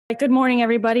Good morning,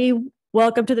 everybody.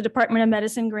 Welcome to the Department of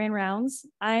Medicine Grand Rounds.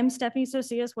 I'm Stephanie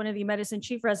Socias, one of the medicine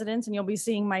chief residents, and you'll be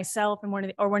seeing myself and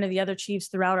one of the other chiefs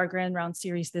throughout our Grand Round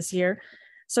series this year.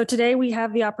 So today we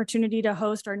have the opportunity to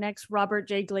host our next Robert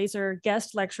J. Glazer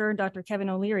guest lecturer, Dr. Kevin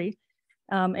O'Leary.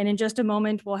 And in just a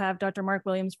moment, we'll have Dr. Mark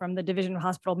Williams from the Division of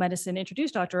Hospital Medicine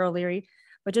introduce Dr. O'Leary.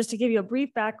 But just to give you a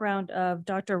brief background of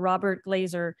Dr. Robert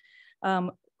Glazer,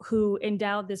 who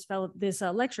endowed this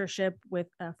lectureship with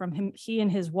he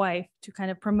and his wife to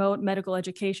kind of promote medical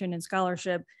education and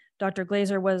scholarship. Dr.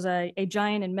 Glazer was a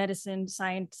giant in medicine,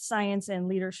 science and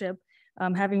leadership,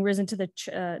 having risen to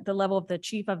the level of the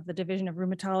chief of the Division of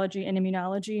Rheumatology and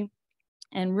Immunology,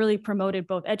 and really promoted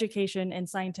both education and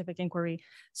scientific inquiry.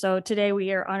 So today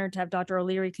we are honored to have Dr.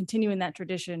 O'Leary continuing that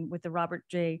tradition with the Robert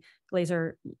J.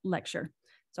 Glazer lecture.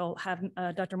 So I'll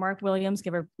have Dr. Mark Williams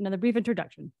give another brief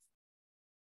introduction.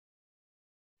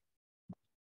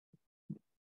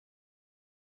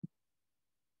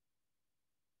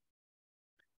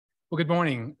 Well, good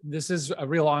morning. This is a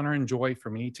real honor and joy for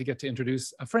me to get to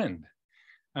introduce a friend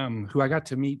who I got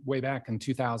to meet way back in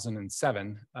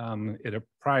 2007 at a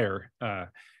prior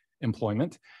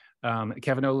employment.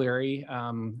 Kevin O'Leary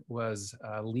was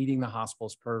leading the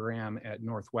hospitals program at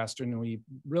Northwestern, and we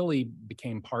really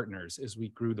became partners as we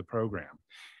grew the program.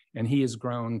 And he has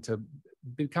grown to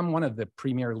become one of the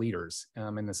premier leaders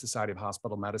in the Society of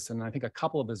Hospital Medicine. And I think a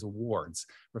couple of his awards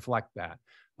reflect that.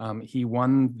 He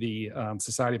won the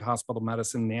Society of Hospital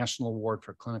Medicine National Award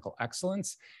for Clinical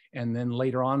Excellence, and then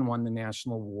later on won the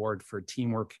National Award for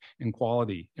Teamwork and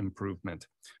Quality Improvement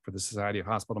for the Society of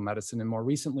Hospital Medicine, and more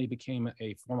recently became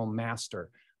a formal master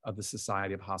of the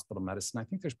Society of Hospital Medicine. I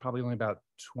think there's probably only about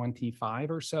 25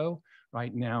 or so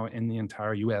right now in the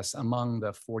entire US among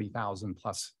the 40,000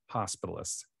 plus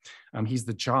hospitalists. He's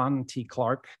the John T.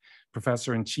 Clark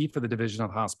Professor in Chief of the Division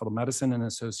of Hospital Medicine and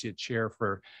Associate Chair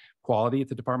for Quality at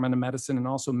the Department of Medicine, and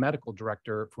also Medical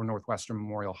Director for Northwestern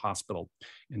Memorial Hospital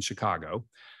in Chicago,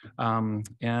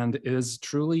 and is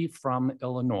truly from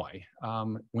Illinois.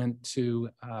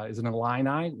 Is an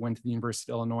Illini, went to the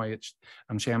University of Illinois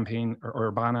at Champaign, or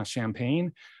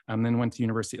Urbana-Champaign, then went to the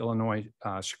University of Illinois,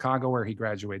 Chicago, where he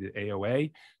graduated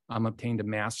AOA, obtained a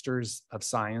Master's of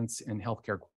Science in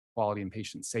Healthcare Quality and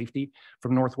Patient Safety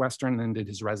from Northwestern, and then did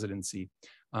his residency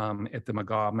at the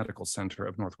McGaw Medical Center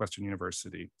of Northwestern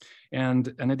University.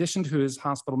 And in addition to his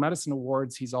hospital medicine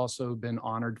awards, he's also been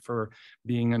honored for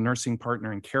being a Nursing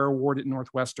Partner in Care Award at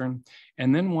Northwestern,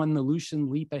 and then won the Lucian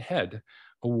Leap Ahead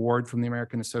Award from the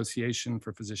American Association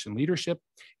for Physician Leadership,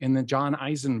 and the John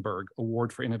Eisenberg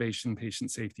Award for Innovation,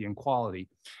 Patient Safety, and Quality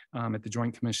at the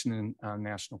Joint Commission and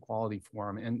National Quality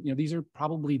Forum. And these are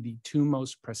probably the two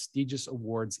most prestigious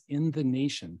awards in the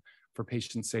nation for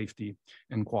patient safety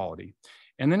and quality.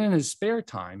 And then in his spare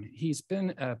time, he's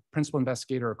been a principal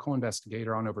investigator or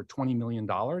co-investigator on over $20 million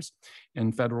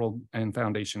in federal and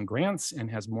foundation grants,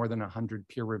 and has more than 100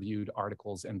 peer-reviewed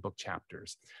articles and book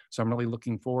chapters. So I'm really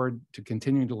looking forward to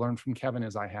continuing to learn from Kevin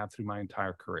as I have through my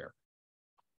entire career.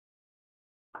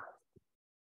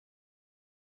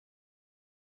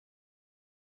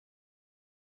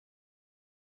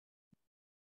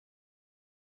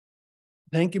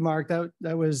 Thank you, Mark.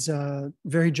 That was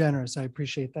very generous. I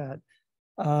appreciate that.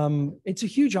 It's a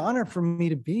huge honor for me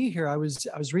to be here. I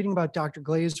was reading about Dr.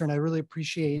 Glazer, and I really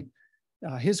appreciate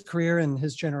his career and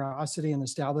his generosity in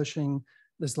establishing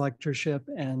this lectureship,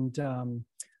 and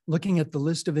looking at the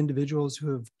list of individuals who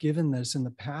have given this in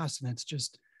the past. And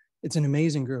it's an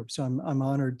amazing group. So I'm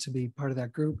honored to be part of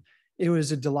that group. It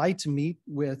was a delight to meet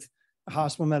with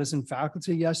hospital medicine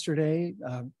faculty yesterday,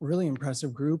 really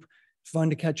impressive group.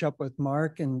 Fun to catch up with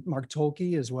Mark and Mark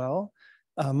Tolke as well.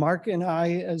 Mark and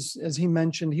I, as he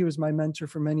mentioned, he was my mentor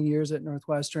for many years at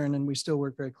Northwestern, and we still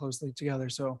work very closely together.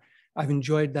 So I've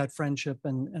enjoyed that friendship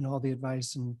and all the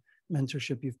advice and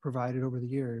mentorship you've provided over the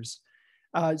years.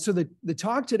 So the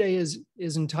talk today is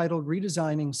entitled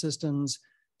Redesigning Systems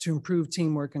to Improve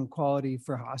Teamwork and Quality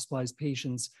for Hospitalized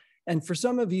Patients. And for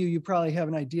some of you, you probably have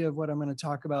an idea of what I'm going to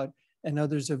talk about, and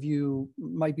others of you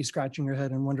might be scratching your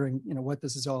head and wondering, what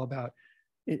this is all about.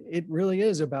 It really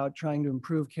is about trying to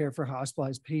improve care for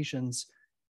hospitalized patients,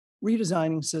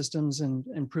 redesigning systems and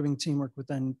improving teamwork with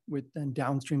then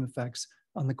downstream effects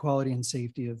on the quality and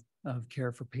safety of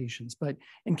care for patients. But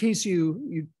in case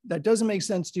that doesn't make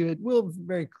sense to you, it will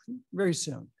very, very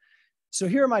soon. So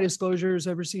here are my disclosures.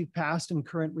 I've received past and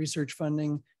current research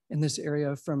funding in this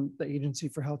area from the Agency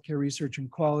for Healthcare Research and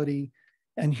Quality.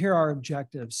 And here are our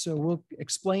objectives. So we'll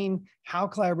explain how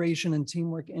collaboration and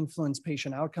teamwork influence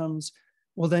patient outcomes.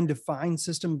 We'll then define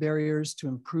system barriers to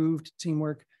improved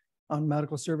teamwork on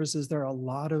medical services. There are a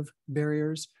lot of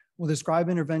barriers. We'll describe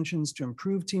interventions to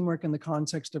improve teamwork in the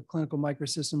context of clinical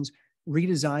microsystems,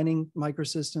 redesigning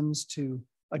microsystems to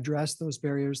address those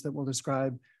barriers that we'll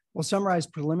describe. We'll summarize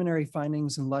preliminary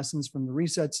findings and lessons from the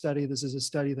RESET study. This is a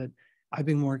study that I've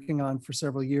been working on for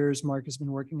several years. Mark has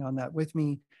been working on that with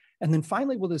me. And then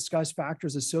finally, we'll discuss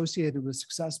factors associated with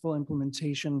successful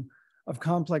implementation of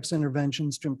complex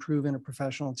interventions to improve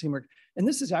interprofessional teamwork. And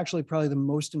this is actually probably the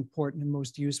most important and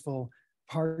most useful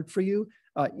part for you.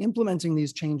 Implementing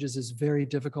these changes is very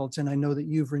difficult. And I know that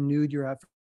you've renewed your efforts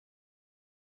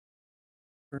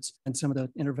and some of the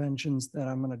interventions that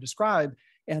I'm going to describe.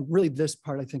 And really this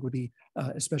part I think would be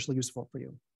especially useful for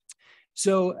you.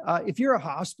 So if you're a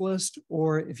hospitalist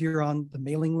or if you're on the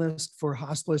mailing list for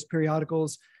hospitalist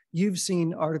periodicals, you've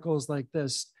seen articles like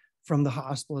this from The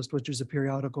Hospitalist, which is a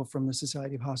periodical from the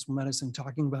Society of Hospital Medicine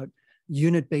talking about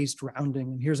unit-based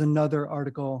rounding. And here's another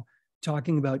article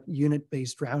talking about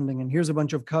unit-based rounding. And here's a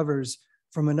bunch of covers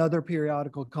from another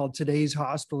periodical called Today's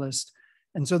Hospitalist.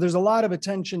 And so there's a lot of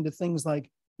attention to things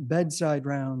like bedside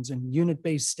rounds and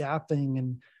unit-based staffing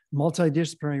and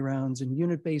multidisciplinary rounds and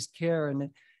unit-based care.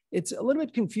 And it's a little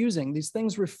bit confusing. These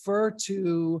things refer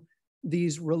to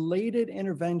these related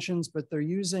interventions, but they're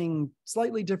using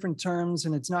slightly different terms,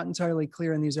 and it's not entirely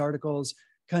clear in these articles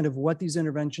kind of what these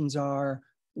interventions are,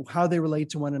 how they relate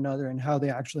to one another, and how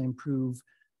they actually improve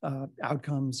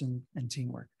outcomes and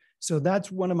teamwork. So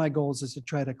that's one of my goals, is to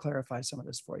try to clarify some of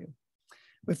this for you.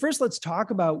 But first, let's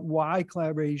talk about why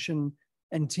collaboration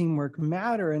and teamwork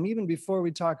matter. And even before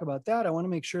we talk about that, I want to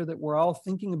make sure that we're all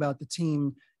thinking about the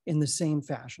team in the same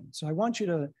fashion. So I want you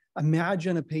to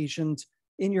imagine a patient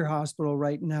in your hospital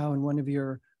right now in one of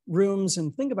your rooms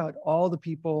and think about all the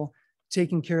people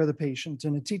taking care of the patient.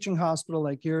 In a teaching hospital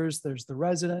like yours, there's the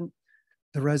resident.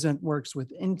 The resident works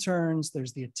with interns.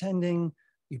 There's the attending.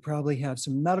 You probably have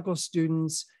some medical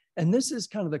students. And this is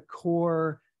kind of the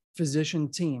core physician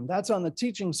team. That's on the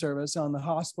teaching service. On the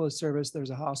hospitalist service,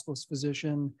 there's a hospitalist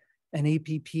physician, an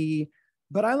APP.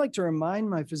 But I like to remind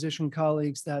my physician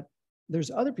colleagues that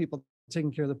there's other people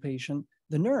taking care of the patient.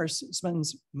 The nurse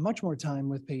spends much more time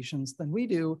with patients than we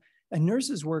do, and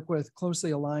nurses work with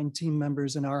closely aligned team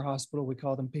members in our hospital. We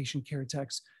call them patient care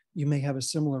techs. You may have a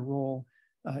similar role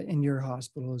in your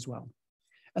hospital as well.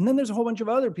 And then there's a whole bunch of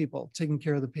other people taking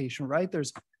care of the patient, right?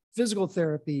 There's physical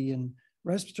therapy and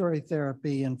respiratory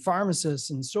therapy and pharmacists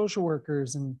and social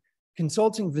workers and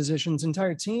consulting physicians,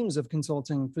 entire teams of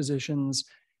consulting physicians.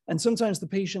 And sometimes the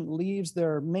patient leaves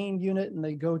their main unit and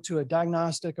they go to a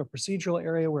diagnostic or procedural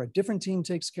area where a different team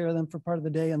takes care of them for part of the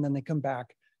day, and then they come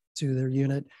back to their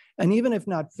unit. And even if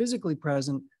not physically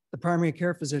present, the primary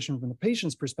care physician from the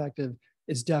patient's perspective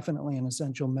is definitely an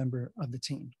essential member of the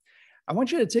team. I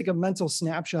want you to take a mental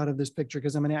snapshot of this picture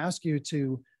because I'm going to ask you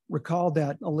to recall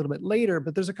that a little bit later,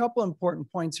 but there's a couple important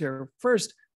points here.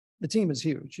 First, the team is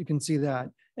huge. You can see that.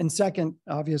 And second,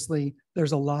 obviously,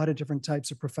 there's a lot of different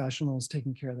types of professionals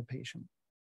taking care of the patient.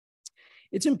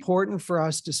 It's important for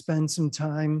us to spend some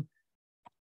time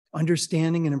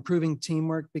understanding and improving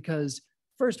teamwork because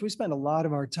first, we spend a lot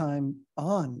of our time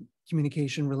on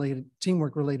communication-related,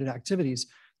 teamwork-related activities.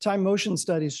 Time motion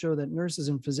studies show that nurses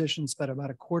and physicians spend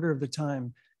about a quarter of the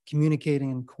time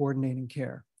communicating and coordinating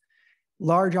care.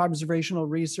 Large observational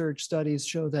research studies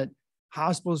show that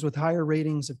hospitals with higher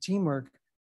ratings of teamwork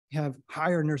have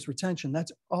higher nurse retention.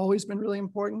 That's always been really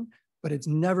important, but it's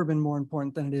never been more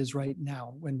important than it is right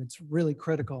now when it's really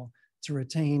critical to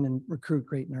retain and recruit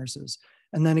great nurses.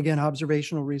 And then again,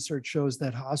 observational research shows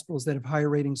that hospitals that have higher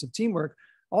ratings of teamwork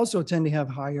also tend to have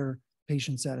higher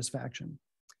patient satisfaction.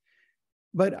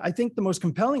 But I think the most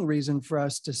compelling reason for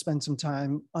us to spend some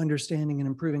time understanding and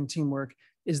improving teamwork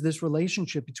is this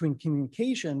relationship between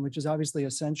communication, which is obviously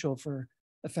essential for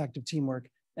effective teamwork,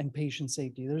 and patient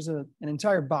safety. There's an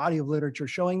entire body of literature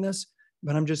showing this,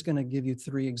 but I'm just going to give you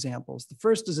 3 examples. The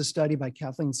first is a study by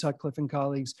Kathleen Sutcliffe and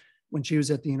colleagues when she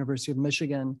was at the University of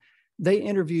Michigan. They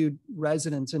interviewed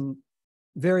residents in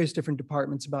various different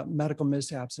departments about medical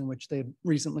mishaps in which they'd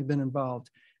recently been involved.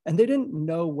 And they didn't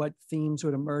know what themes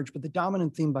would emerge, but the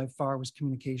dominant theme by far was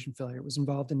communication failure. It was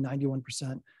involved in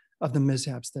 91% of the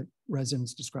mishaps that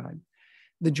residents described.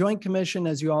 The Joint Commission,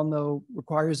 as you all know,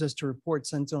 requires us to report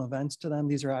sentinel events to them.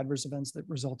 These are adverse events that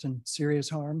result in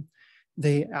serious harm.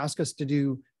 They ask us to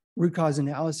do root cause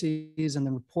analyses and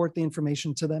then report the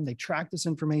information to them. They track this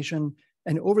information.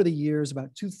 And over the years,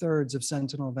 about 2/3 of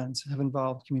sentinel events have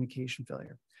involved communication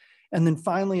failure. And then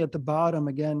finally, at the bottom,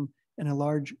 again, in a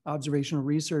large observational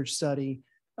research study,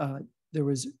 there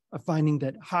was a finding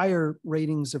that higher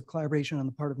ratings of collaboration on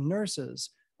the part of nurses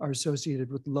are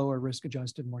associated with lower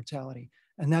risk-adjusted mortality.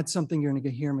 And that's something you're going to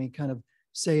hear me kind of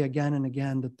say again and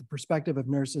again, that the perspective of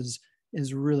nurses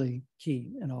is really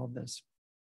key in all of this.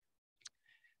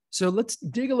 So let's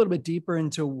dig a little bit deeper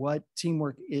into what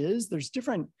teamwork is. There's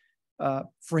different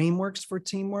frameworks for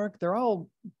teamwork. They're all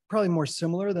probably more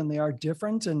similar than they are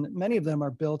different, and many of them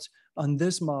are built on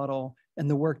this model and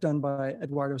the work done by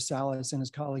Eduardo Salas and his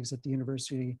colleagues at the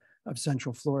University of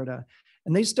Central Florida.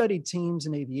 And they studied teams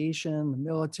in aviation, the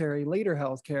military, later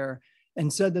healthcare,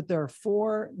 and said that there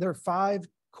are 5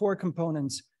 core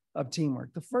components of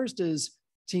teamwork. The first is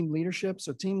team leadership.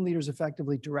 So team leaders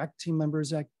effectively direct team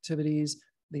members' activities.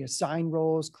 They assign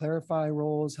roles, clarify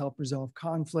roles, help resolve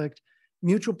conflict.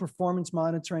 Mutual performance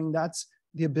monitoring, that's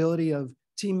the ability of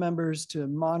team members to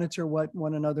monitor what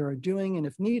one another are doing, and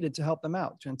if needed, to help them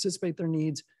out, to anticipate their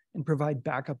needs and provide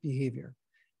backup behavior.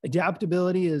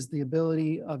 Adaptability is the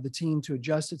ability of the team to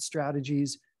adjust its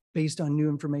strategies based on new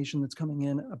information that's coming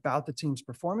in about the team's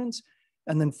performance.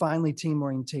 And then finally, team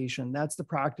orientation. That's the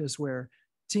practice where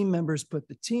team members put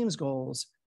the team's goals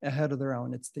ahead of their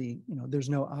own. It's the, there's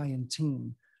no I in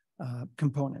team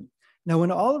component. Now,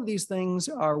 when all of these things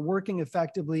are working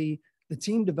effectively, the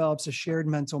team develops a shared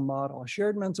mental model. A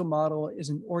shared mental model is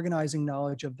an organizing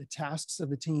knowledge of the tasks of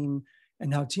the team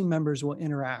and how team members will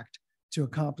interact to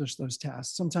accomplish those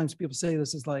tasks. Sometimes people say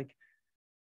this is like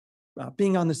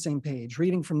being on the same page,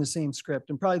 reading from the same script.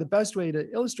 And probably the best way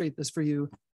to illustrate this for you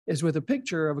is with a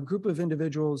picture of a group of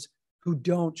individuals who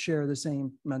don't share the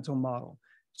same mental model.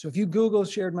 So if you Google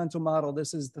shared mental model,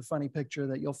 this is the funny picture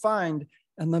that you'll find.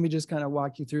 And let me just kind of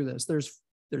walk you through this.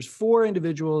 There's 4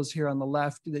 individuals here on the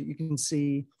left that you can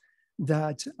see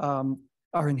that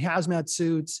are in hazmat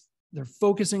suits. They're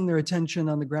focusing their attention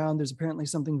on the ground. There's apparently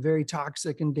something very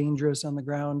toxic and dangerous on the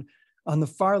ground. On the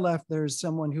far left, there's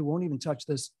someone who won't even touch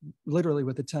this, literally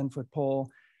with a 10-foot pole.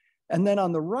 And then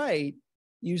on the right,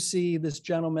 you see this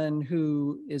gentleman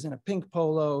who is in a pink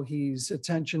polo. His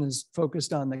attention is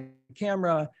focused on the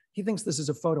camera. He thinks this is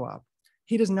a photo op.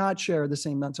 He does not share the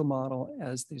same mental model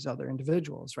as these other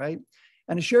individuals, right?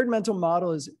 And a shared mental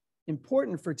model is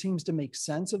important for teams to make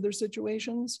sense of their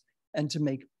situations and to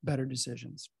make better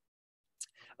decisions.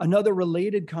 Another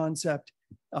related concept,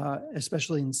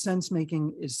 especially in sense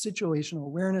making, is situational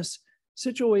awareness.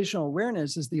 Situational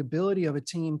awareness is the ability of a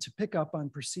team to pick up on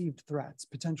perceived threats,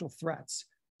 potential threats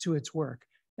to its work.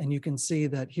 And you can see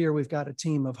that here we've got a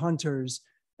team of hunters,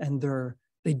 and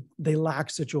they lack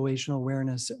situational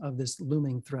awareness of this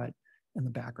looming threat in the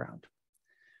background.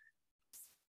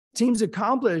 Teams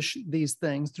accomplish these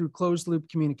things through closed loop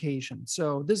communication.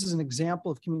 So this is an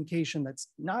example of communication that's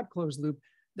not closed loop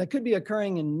that could be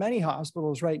occurring in many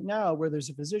hospitals right now, where there's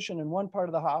a physician in one part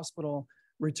of the hospital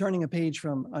returning a page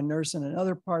from a nurse in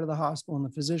another part of the hospital, and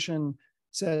the physician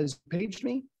says, "Paged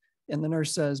me?" And the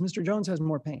nurse says, "Mr. Jones has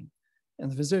more pain."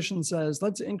 And the physician says,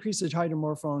 "Let's increase his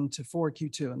hydromorphone to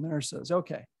 4Q2. And the nurse says,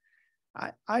 "Okay."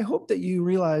 I hope that you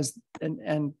realize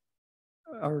and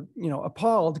are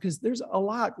appalled, because there's a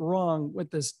lot wrong with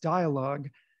this dialogue.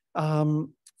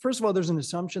 First of all, there's an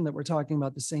assumption that we're talking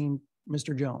about the same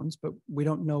Mr. Jones, but we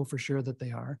don't know for sure that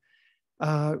they are.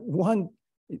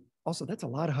 Also, that's a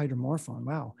lot of hydromorphone.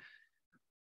 Wow.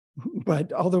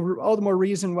 But all the more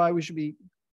reason why we should be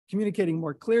communicating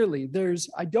more clearly.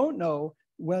 I don't know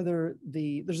whether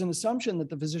there's an assumption that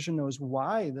the physician knows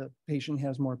why the patient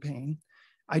has more pain.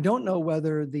 I don't know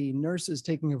whether the nurse is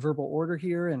taking a verbal order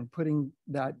here and putting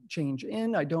that change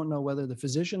in. I don't know whether the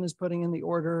physician is putting in the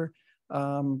order.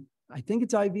 I think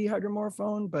it's IV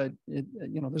hydromorphone, but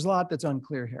there's a lot that's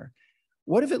unclear here.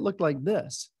 What if it looked like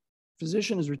this?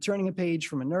 Physician is returning a page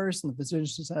from a nurse, and the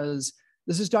physician says,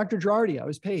 "This is Dr. Girardi, I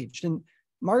was paged." And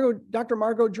Dr.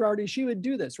 Margot Girardi, she would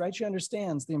do this, right? She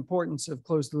understands the importance of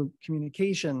closed loop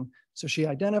communication. So she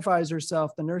identifies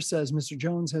herself. The nurse says, "Mr.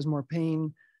 Jones has more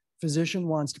pain." Physician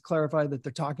wants to clarify that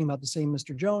they're talking about the same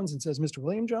Mr. Jones and says, "Mr.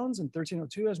 William Jones in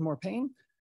 1302 has more pain."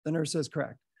 The nurse says,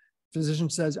 "Correct."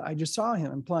 Physician says, "I just saw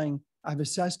him," implying I've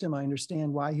assessed him. I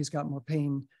understand why he's got more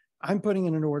pain. I'm putting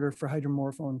in an order for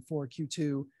hydromorphone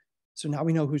 4Q2. So now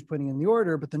we know who's putting in the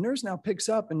order, but the nurse now picks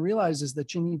up and realizes that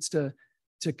she needs to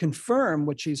confirm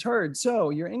what she's heard.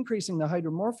 So you're increasing the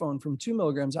hydromorphone from 2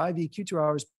 milligrams IV Q2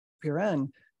 hours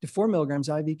PRN to 4 milligrams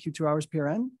IV Q2 hours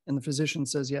PRN. And the physician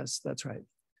says, "Yes, that's right."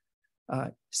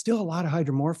 Still a lot of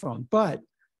hydromorphone, but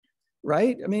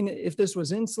right? I mean, if this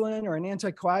was insulin or an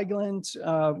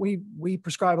anticoagulant, we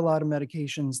prescribe a lot of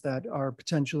medications that are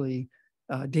potentially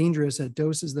dangerous at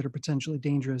doses that are potentially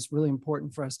dangerous. Really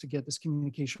important for us to get this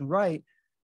communication right.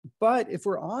 But if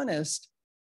we're honest,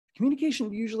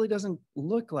 communication usually doesn't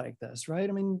look like this, right?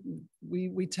 I mean,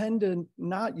 we tend to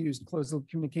not use closed loop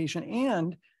communication,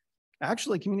 and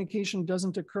actually communication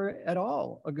doesn't occur at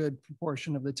all a good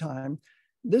proportion of the time.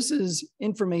 this is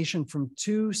information from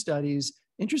 2 studies.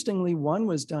 Interestingly, one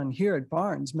was done here at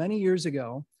Barnes many years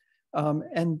ago.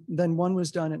 And then one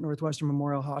was done at Northwestern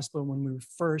Memorial Hospital when we were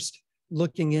first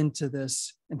looking into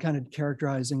this and kind of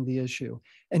characterizing the issue.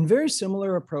 And very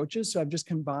similar approaches. So I've just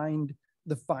combined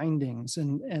the findings,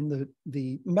 and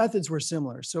the methods were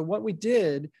similar. So what we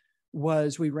did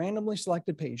was we randomly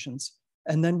selected patients,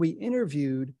 and then we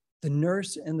interviewed the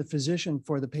nurse and the physician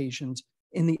for the patient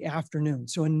in the afternoon.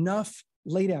 So enough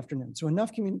late afternoon. So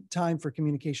enough time for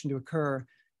communication to occur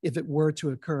if it were to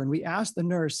occur. And we asked the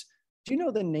nurse, do you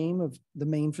know the name of the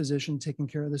main physician taking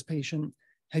care of this patient?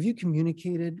 Have you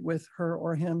communicated with her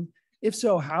or him? If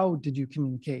so, how did you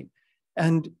communicate?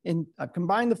 And I've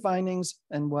combined the findings,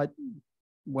 and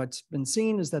what's been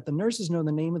seen is that the nurses know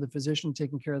the name of the physician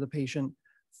taking care of the patient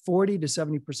 40 to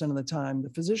 70% of the time. The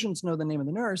physicians know the name of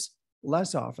the nurse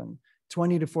less often,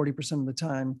 20 to 40% of the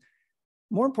time.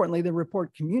 More importantly, they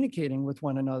report communicating with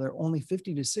one another only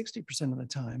 50 to 60% of the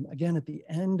time, again, at the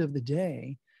end of the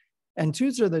day. And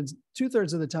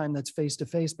two-thirds of the time that's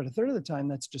face-to-face, but a third of the time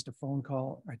that's just a phone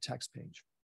call or a text page.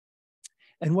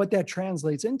 And what that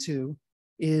translates into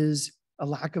is a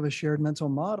lack of a shared mental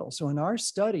model. So in our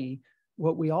study,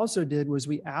 what we also did was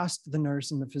we asked the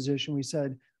nurse and the physician, we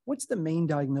said, what's the main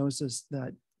diagnosis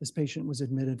that this patient was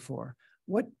admitted for?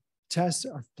 What tests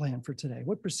are planned for today?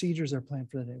 What procedures are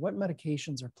planned for today? What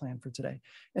medications are planned for today?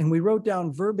 And we wrote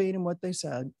down verbatim what they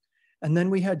said. And then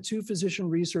we had 2 physician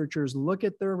researchers look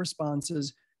at their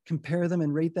responses, compare them,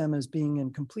 and rate them as being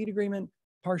in complete agreement,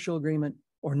 partial agreement,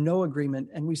 or no agreement.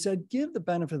 And we said, give the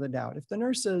benefit of the doubt. If the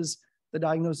nurse says the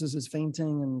diagnosis is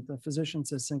fainting and the physician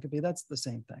says syncope, that's the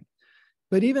same thing.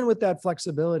 But even with that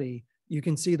flexibility, you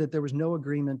can see that there was no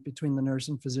agreement between the nurse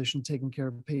and physician taking care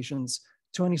of patients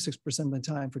 26% of the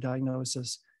time for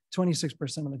diagnosis,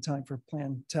 26% of the time for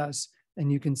planned tests. And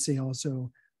you can see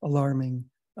also alarming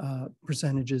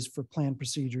percentages for planned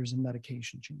procedures and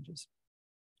medication changes.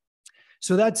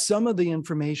 So that's some of the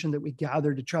information that we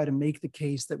gathered to try to make the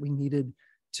case that we needed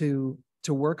to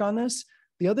work on this.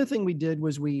 The other thing we did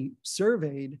was we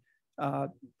surveyed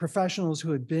professionals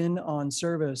who had been on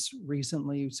service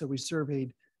recently. So we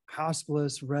surveyed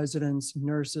hospitalists, residents,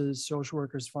 nurses, social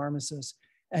workers, pharmacists,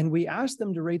 and we asked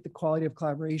them to rate the quality of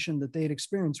collaboration that they had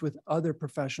experienced with other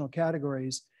professional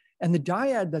categories. And the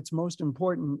dyad that's most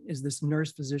important is this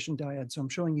nurse-physician dyad. So I'm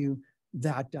showing you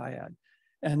that dyad.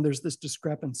 And there's this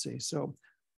discrepancy. So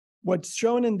what's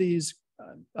shown in these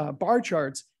bar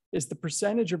charts is the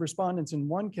percentage of respondents in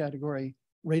one category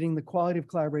rating the quality of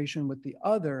collaboration with the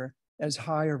other as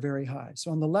high or very high.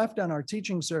 So on the left on our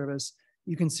teaching service,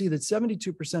 you can see that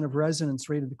 72% of residents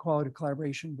rated the quality of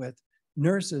collaboration with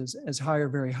nurses as high or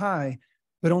very high,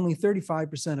 but only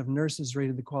 35% of nurses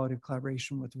rated the quality of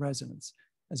collaboration with residents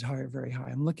as high or very high.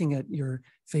 I'm looking at your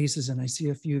faces and I see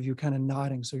a few of you kind of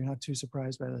nodding, so you're not too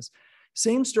surprised by this.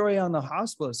 Same story on the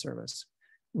hospitalist service,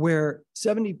 where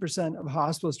 70% of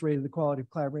hospitalists rated the quality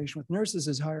of collaboration with nurses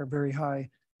as high or very high,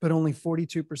 but only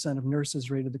 42% of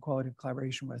nurses rated the quality of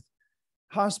collaboration with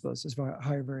hospitalists as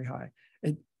high or very high.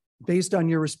 Based on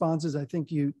your responses, I think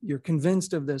you're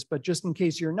convinced of this, but just in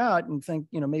case you're not and think,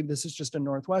 maybe this is just a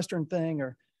Northwestern thing,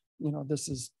 or, this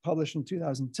is published in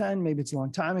 2010, maybe it's a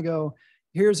long time ago.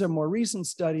 Here's a more recent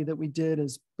study that we did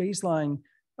as baseline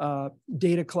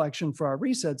data collection for our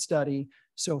reset study.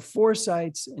 So 4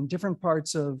 sites in different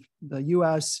parts of the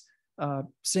US,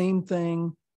 same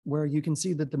thing, where you can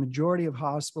see that the majority of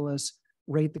hospitalists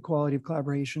rate the quality of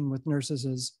collaboration with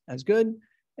nurses as good,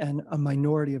 and a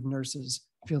minority of nurses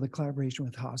feel the collaboration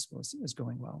with hospitalists is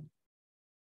going well.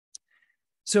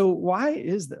 So why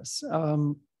is this?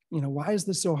 Why is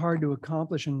this so hard to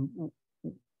accomplish? And,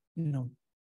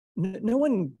 no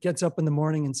one gets up in the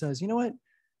morning and says, you know what,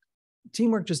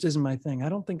 teamwork just isn't my thing. I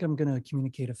don't think I'm going to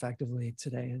communicate effectively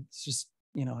today. It's just,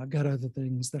 I've got other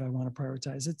things that I want to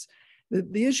prioritize. It's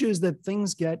the issue is that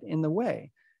things get in the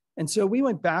way. And so we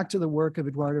went back to the work of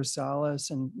Eduardo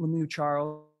Salas and Lemieux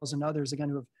Charles and others, again,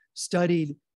 who have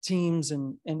studied teams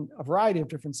in a variety of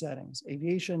different settings: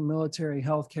 aviation, military,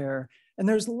 healthcare. And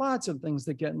there's lots of things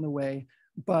that get in the way,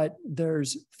 but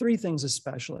there's 3 things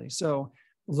especially. So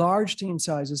large team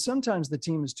sizes, sometimes the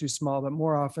team is too small, but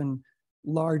more often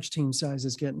large team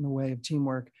sizes get in the way of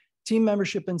teamwork. Team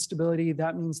membership instability,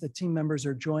 that means that team members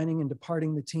are joining and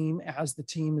departing the team as the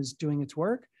team is doing its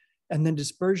work. And then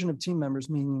dispersion of team members,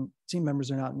 meaning team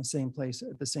members are not in the same place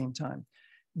at the same time.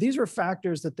 These were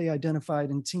factors that they identified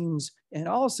in teams in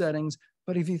all settings.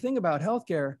 But if you think about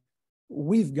healthcare,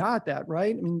 we've got that,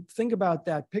 right? I mean, think about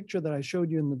that picture that I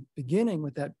showed you in the beginning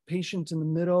with that patient in the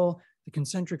middle, the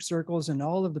concentric circles, and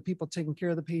all of the people taking care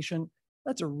of the patient.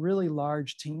 That's a really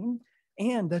large team.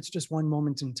 And that's just one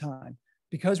moment in time.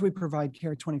 Because we provide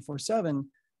care 24/7,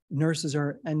 nurses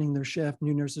are ending their shift,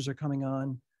 new nurses are coming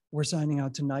on, we're signing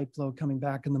out to night flow, coming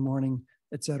back in the morning,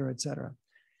 et cetera, et cetera.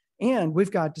 And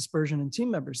we've got dispersion in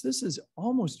team members. This is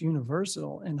almost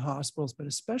universal in hospitals, but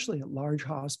especially at large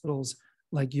hospitals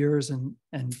like yours and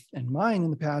mine in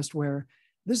the past, where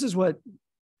this is what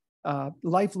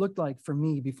life looked like for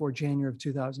me before January of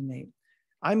 2008.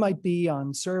 I might be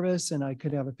on service and I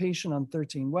could have a patient on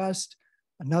 13 West,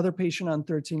 another patient on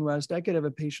 13 West. I could have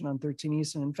a patient on 13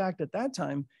 East. And in fact, at that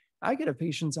time, I could have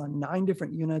patients on 9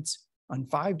 different units on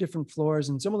 5 different floors.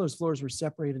 And some of those floors were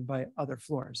separated by other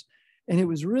floors. And it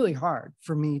was really hard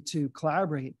for me to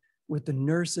collaborate with the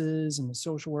nurses and the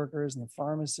social workers and the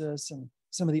pharmacists and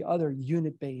some of the other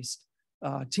unit-based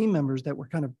team members that were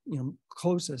kind of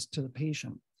closest to the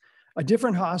patient. A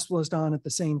different hospitalist on at the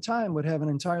same time would have an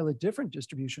entirely different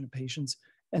distribution of patients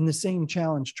and the same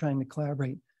challenge trying to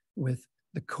collaborate with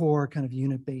the core kind of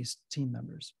unit-based team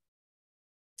members.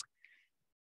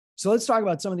 So let's talk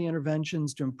about some of the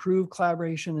interventions to improve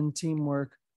collaboration and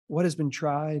teamwork. What has been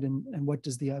tried and what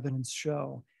does the evidence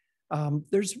show?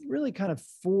 There's really kind of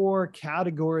 4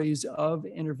 categories of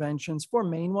interventions, 4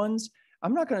 main ones.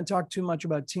 I'm not going to talk too much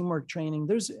about teamwork training.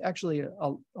 There's actually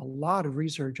a lot of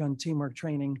research on teamwork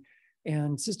training,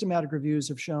 and systematic reviews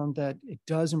have shown that it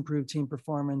does improve team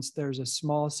performance. There's a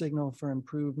small signal for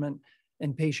improvement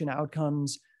in patient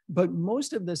outcomes, but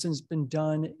most of this has been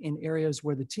done in areas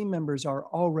where the team members are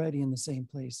already in the same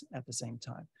place at the same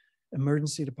time.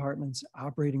 Emergency departments,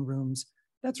 operating rooms,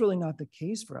 that's really not the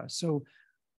case for us. So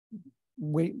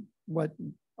what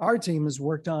our team has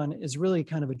worked on is really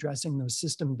kind of addressing those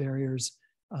system barriers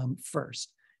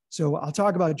first. So I'll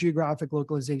talk about geographic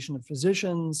localization of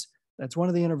physicians. That's one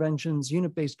of the interventions,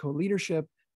 unit-based co-leadership,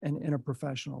 and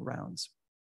interprofessional rounds.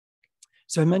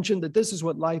 So I mentioned that this is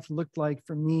what life looked like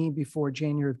for me before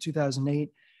January of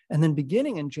 2008. And then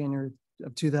beginning in January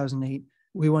of 2008,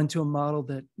 we went to a model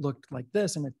that looked like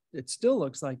this, and it still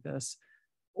looks like this.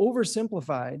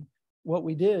 Oversimplified, what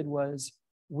we did was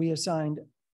we assigned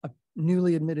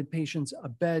newly admitted patients a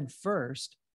bed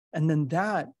first, and then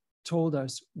that told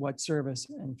us what service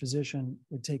and physician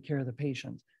would take care of the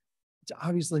patient. It's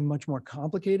obviously much more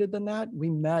complicated than that. We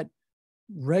met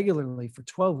regularly for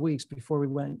 12 weeks before we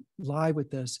went live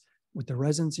with this, with the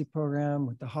residency program,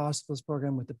 with the hospitals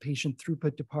program, with the patient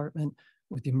throughput department,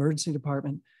 with the emergency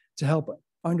department, to help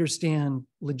understand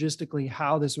logistically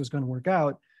how this was going to work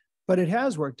out. But it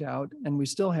has worked out, and we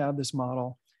still have this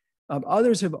model.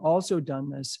 Others have also done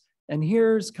this, and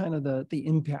here's kind of the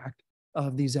impact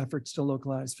of these efforts to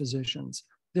localize physicians.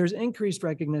 There's increased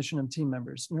recognition of team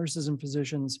members. Nurses and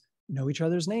physicians know each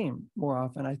other's name more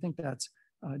often. I think that's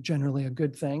generally a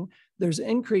good thing. There's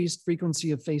increased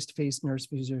frequency of face-to-face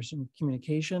nurse-physician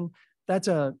communication. That's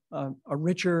a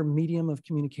richer medium of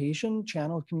communication,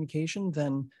 channel of communication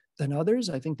than others.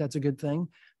 I think that's a good thing.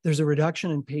 There's a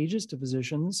reduction in pages to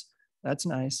physicians. That's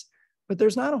nice. But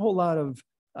there's not a whole lot of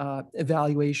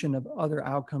evaluation of other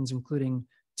outcomes, including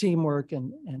teamwork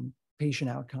and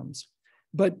patient outcomes.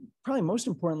 But probably most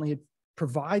importantly, it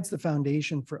provides the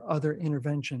foundation for other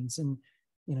interventions. And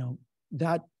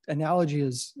that analogy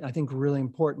is, I think, really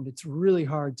important. It's really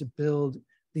hard to build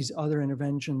these other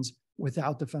interventions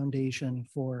without the foundation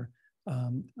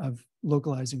of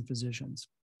localizing physicians.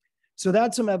 So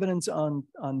that's some evidence on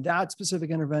that specific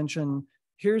intervention.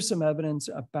 Here's some evidence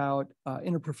about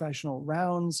interprofessional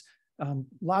rounds.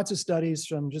 Lots of studies,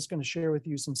 so I'm just going to share with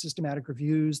you some systematic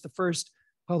reviews. The first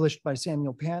published by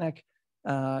Samuel Panic.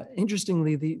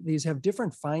 Interestingly, these have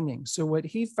different findings. So what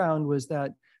he found was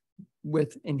that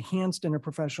with enhanced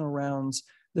interprofessional rounds,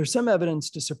 there's some evidence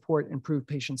to support improved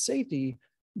patient safety,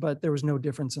 but there was no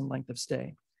difference in length of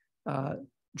stay.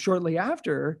 Shortly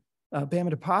after,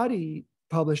 Bamadapati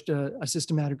published a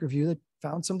systematic review that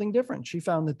found something different. She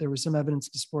found that there was some evidence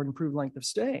to support improved length of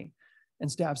stay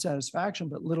and staff satisfaction,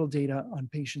 but little data on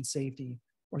patient safety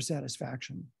or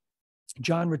satisfaction.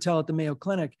 John Rattel at the Mayo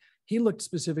Clinic, he looked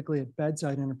specifically at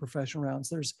bedside interprofessional rounds.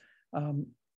 There's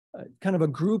kind of a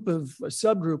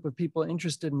subgroup of people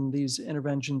interested in these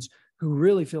interventions who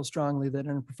really feel strongly that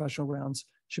interprofessional rounds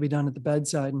should be done at the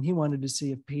bedside. And he wanted to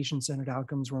see if patient-centered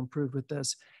outcomes were improved with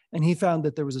this. And he found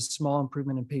that there was a small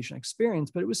improvement in patient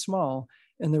experience, but it was small,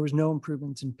 and there was no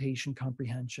improvements in patient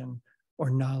comprehension or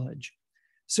knowledge.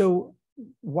 So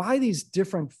why these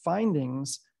different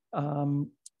findings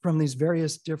from these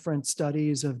various different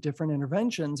studies of different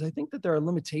interventions? I think that there are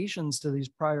limitations to these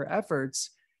prior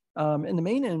efforts. And the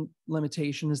main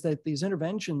limitation is that these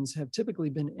interventions have typically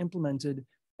been implemented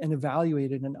and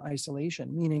evaluated in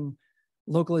isolation, meaning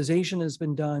localization has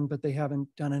been done, but they haven't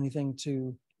done anything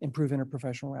to improve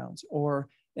interprofessional rounds, or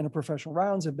interprofessional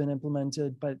rounds have been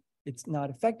implemented, but it's not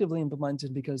effectively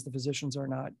implemented because the physicians are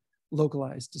not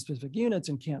localized to specific units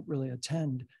and can't really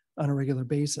attend on a regular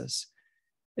basis.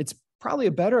 It's probably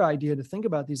a better idea to think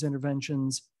about these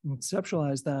interventions and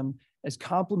conceptualize them as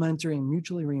complementary and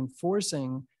mutually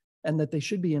reinforcing, and that they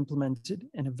should be implemented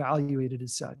and evaluated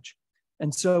as such.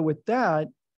 And so with that,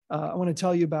 I want to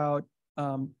tell you about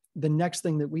the next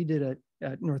thing that we did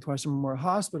at Northwestern Memorial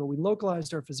Hospital. We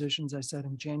localized our physicians, I said,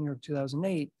 in January of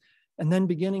 2008. And then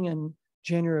beginning in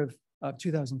January of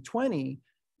 2020,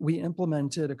 we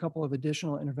implemented a couple of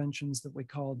additional interventions that we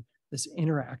called this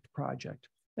Interact project.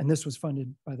 And this was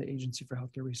funded by the Agency for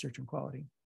Healthcare Research and Quality.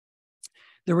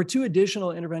 There were two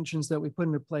additional interventions that we put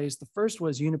into place. The first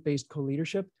was unit-based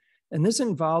co-leadership. And this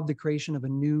involved the creation of a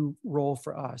new role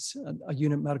for us, a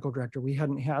unit medical director. We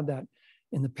hadn't had that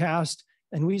in the past.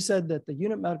 And we said that the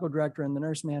unit medical director and the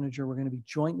nurse manager were going to be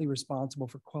jointly responsible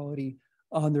for quality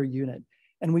on their unit.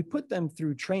 And we put them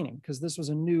through training because this was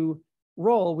a new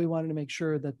role. We wanted to make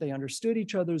sure that they understood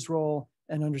each other's role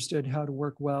and understood how to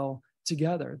work well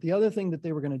together. The other thing that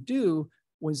they were going to do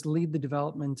was lead the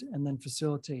development and then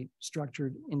facilitate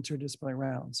structured interdisciplinary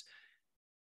rounds.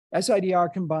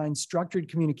 SIDR combines structured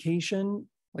communication,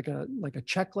 like a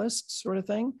checklist sort of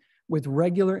thing, with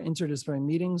regular interdisciplinary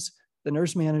meetings. The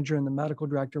nurse manager and the medical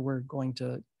director were going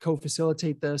to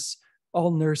co-facilitate this.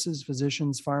 All nurses,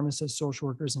 physicians, pharmacists, social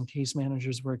workers, and case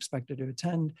managers were expected to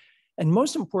attend. And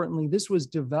most importantly, this was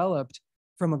developed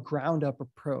from a ground-up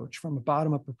approach, from a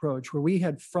bottom-up approach, where we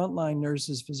had frontline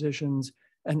nurses, physicians,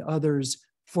 and others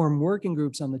form working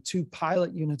groups on the two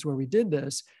pilot units where we did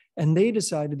this. And they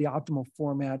decided the optimal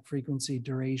format, frequency,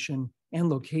 duration, and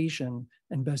location,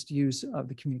 and best use of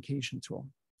the communication tool.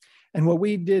 And what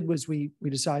we did was we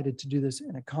decided to do this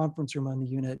in a conference room on the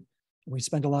unit. We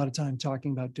spent a lot of time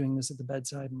talking about doing this at the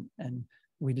bedside, and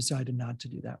we decided not to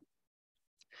do that.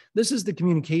 This is the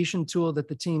communication tool that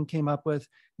the team came up with.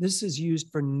 This is used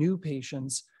for new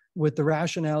patients with the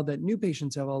rationale that new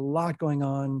patients have a lot going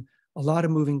on, a lot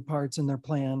of moving parts in their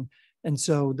plan. And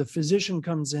so the physician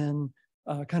comes in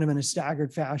kind of in a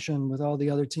staggered fashion with all the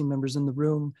other team members in the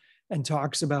room and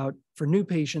talks about, for new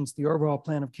patients, the overall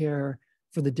plan of care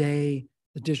for the day,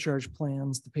 the discharge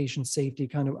plans, the patient safety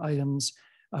kind of items.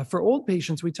 For old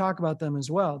patients, we talk about them as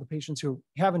well, the patients who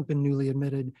haven't been newly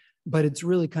admitted, but it's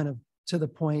really kind of to the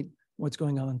point what's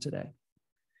going on today.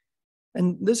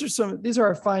 And these are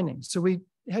our findings. So we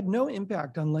had no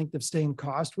impact on length of stay and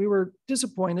cost. We were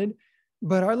disappointed,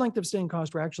 but our length of stay and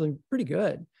cost were actually pretty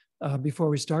good before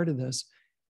we started this.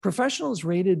 Professionals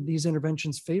rated these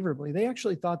interventions favorably. They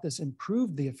actually thought this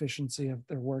improved the efficiency of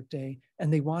their workday,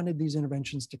 and they wanted these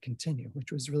interventions to continue,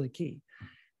 which was really key.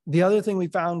 The other thing we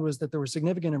found was that there were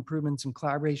significant improvements in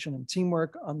collaboration and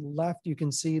teamwork. On the left, you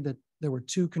can see that there were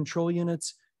 2 control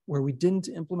units where we didn't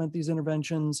implement these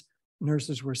interventions.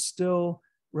 Nurses were still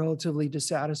relatively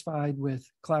dissatisfied with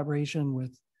collaboration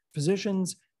with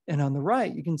physicians. And on the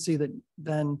right, you can see that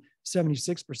then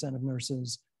 76% of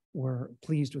nurses were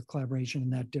pleased with collaboration,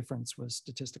 and that difference was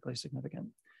statistically significant.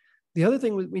 The other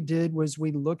thing we did was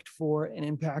we looked for an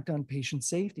impact on patient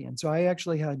safety. And so I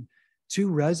actually had 2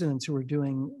 residents who were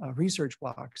doing research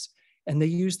blocks, and they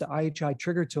used the IHI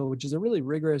trigger tool, which is a really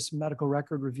rigorous medical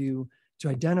record review to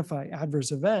identify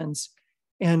adverse events.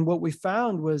 And what we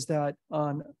found was that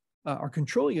on our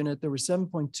control unit, there were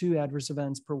 7.2 adverse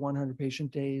events per 100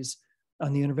 patient days.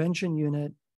 On the intervention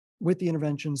unit, with the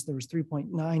interventions, there was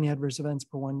 3.9 adverse events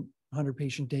per 100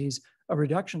 patient days, a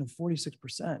reduction of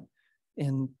 46%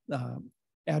 in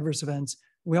adverse events.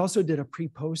 We also did a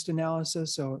pre-post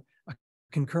analysis. So a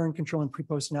concurrent control and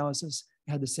pre-post analysis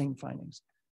had the same findings.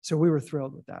 So we were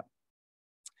thrilled with that.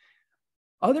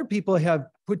 Other people have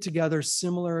put together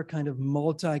similar kind of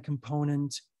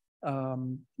multi-component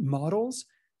models.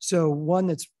 So one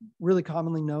that's really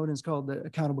commonly known is called the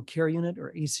Accountable Care Unit,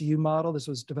 or ACU model. This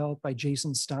was developed by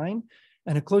Jason Stein.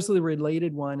 And a closely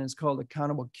related one is called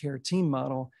Accountable Care Team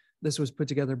model. This was put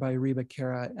together by Reba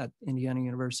Kara at Indiana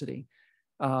University.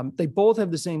 They both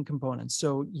have the same components.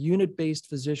 So unit-based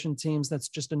physician teams, that's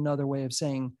just another way of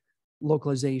saying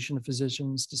localization of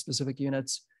physicians to specific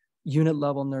units.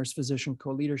 Unit-level nurse-physician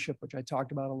co-leadership, which I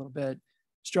talked about a little bit.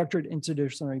 Structured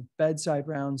interdisciplinary bedside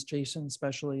rounds. Jason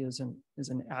especially is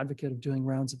an advocate of doing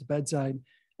rounds at the bedside.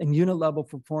 And unit level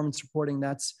performance reporting,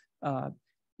 that's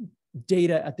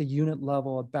data at the unit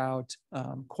level about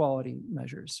quality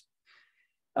measures.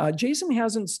 Jason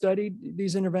hasn't studied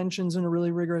these interventions in a really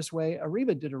rigorous way.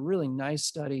 Ariba did a really nice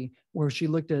study where she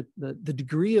looked at the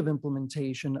degree of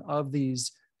implementation of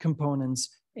these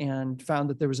components and found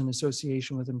that there was an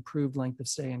association with improved length of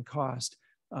stay and cost.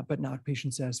 but not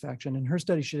patient satisfaction. In her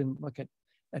study, she didn't look at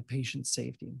patient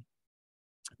safety,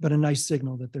 but a nice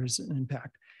signal that there's an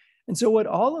impact. And so what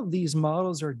all of these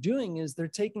models are doing is they're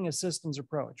taking a systems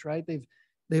approach, right?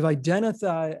 They've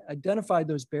identified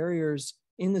those barriers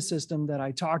in the system that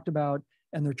I talked about,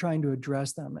 and they're trying to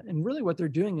address them. And really what they're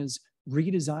doing is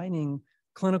redesigning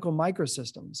clinical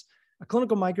microsystems. A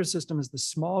clinical microsystem is the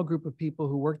small group of people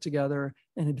who work together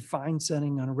in a defined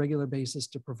setting on a regular basis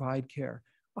to provide care.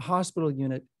 A hospital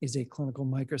unit is a clinical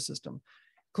microsystem.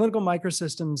 Clinical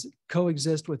microsystems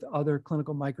coexist with other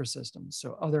clinical microsystems.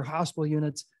 So other hospital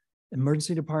units,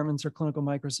 emergency departments are clinical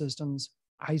microsystems,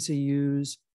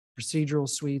 ICUs, procedural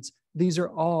suites. These are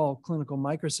all clinical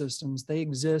microsystems. They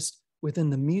exist within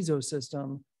the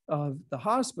mesosystem of the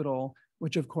hospital,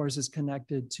 which of course is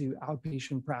connected to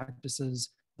outpatient practices.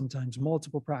 Sometimes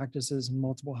multiple practices and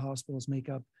multiple hospitals make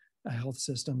up a health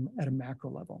system at a macro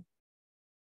level.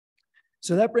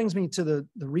 So that brings me to the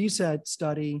RESET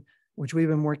study, which we've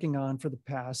been working on for the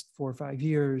past 4 or 5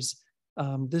 years.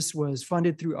 This was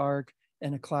funded through ARC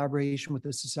and a collaboration with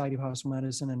the Society of Hospital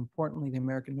Medicine and importantly, the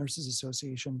American Nurses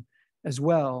Association as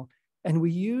well. And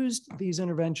we used these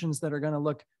interventions that are going to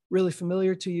look really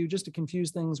familiar to you. Just to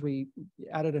confuse things, we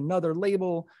added another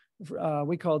label.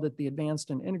 We called it the Advanced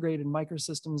and Integrated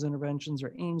Microsystems Interventions,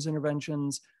 or AIMS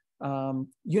interventions.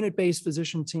 Unit-based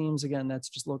physician teams, again, that's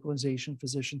just localization,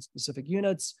 physician-specific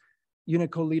units.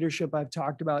 Unit co-leadership I've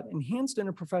talked about. Enhanced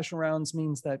interprofessional rounds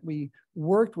means that we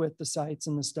worked with the sites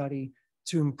in the study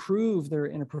to improve their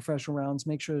interprofessional rounds,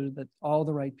 make sure that all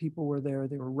the right people were there.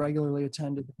 They were regularly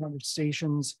attended. The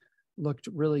conversations looked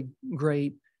really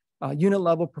great. Unit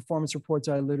level performance reports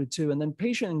I alluded to, and then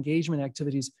patient engagement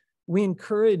activities. We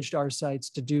encouraged our sites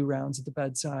to do rounds at the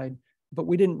bedside, but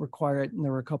we didn't require it. And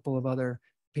there were a couple of other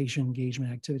patient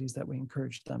engagement activities that we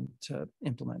encouraged them to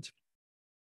implement.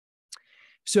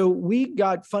 So we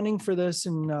got funding for this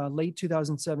in late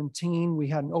 2017. We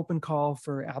had an open call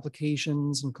for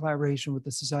applications in collaboration with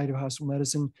the Society of Hospital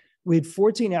Medicine. We had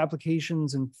 14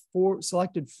 applications and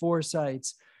selected 4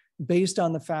 sites based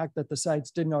on the fact that the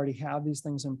sites didn't already have these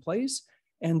things in place,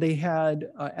 and they had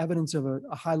evidence of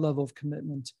a high level of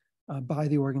commitment by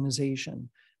the organization.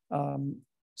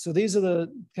 So these are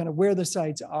the kind of where the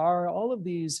sites are. All of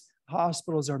these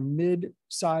hospitals are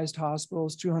mid-sized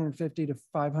hospitals, 250 to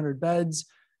 500 beds.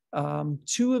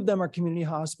 2 of them are community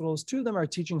hospitals, 2 of them are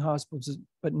teaching hospitals,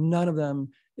 but none of them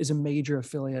is a major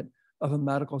affiliate of a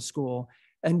medical school.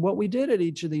 And what we did at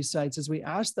each of these sites is we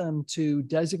asked them to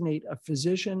designate a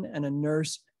physician and a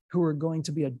nurse who are going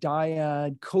to be a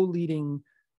dyad co-leading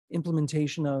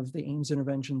implementation of the AIMS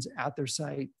interventions at their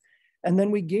site. And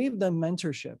then we gave them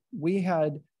mentorship. We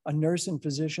had a nurse and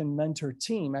physician mentor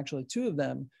team, actually 2 of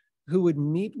them, who would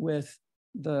meet with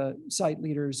the site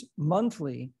leaders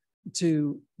monthly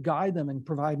to guide them and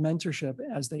provide mentorship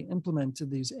as they implemented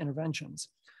these interventions.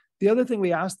 The other thing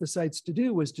we asked the sites to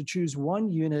do was to choose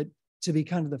one unit to be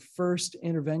kind of the first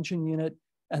intervention unit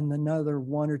and another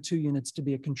 1 or 2 units to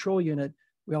be a control unit.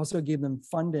 We also gave them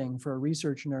funding for a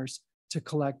research nurse to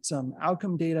collect some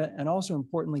outcome data and also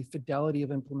importantly, fidelity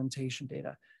of implementation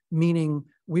data, meaning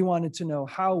we wanted to know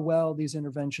how well these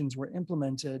interventions were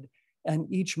implemented.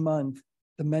 And each month,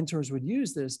 the mentors would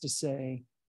use this to say,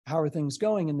 how are things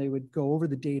going? And they would go over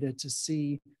the data to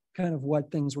see kind of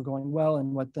what things were going well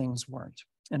and what things weren't.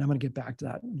 And I'm going to get back to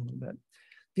that in a little bit.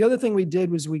 The other thing we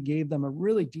did was we gave them a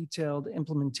really detailed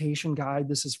implementation guide.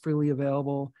 This is freely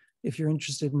available if you're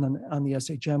interested on the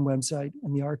SHM website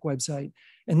and the ARC website.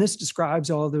 And this describes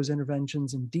all of those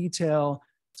interventions in detail.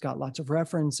 It's got lots of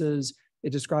references.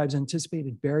 It describes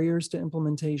anticipated barriers to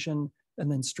implementation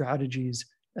and then strategies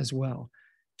as well.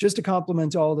 Just to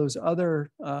complement all those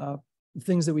other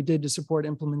things that we did to support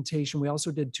implementation, we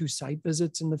also did 2 site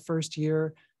visits in the first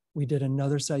year. We did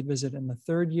another site visit in the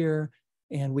 3rd year,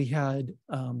 and we had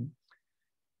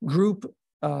group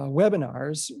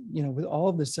webinars, with all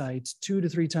of the sites 2 to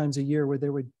 3 times a year, where they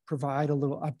would provide a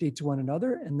little update to one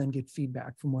another and then get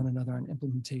feedback from one another on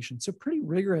implementation. So pretty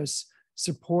rigorous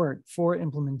support for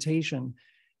implementation.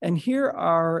 And here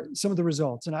are some of the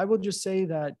results. And I will just say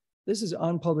that this is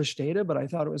unpublished data, but I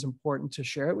thought it was important to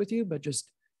share it with you, but just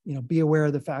be aware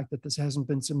of the fact that this hasn't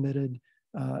been submitted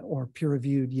or peer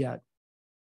reviewed yet.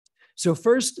 So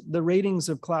first, the ratings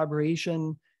of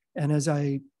collaboration. And as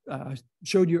I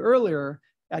showed you earlier,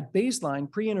 at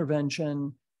baseline,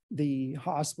 pre-intervention, the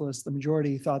hospitalists, the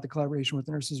majority thought the collaboration with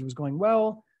nurses was going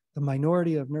well. The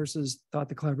minority of nurses thought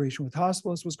the collaboration with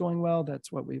hospitalists was going well.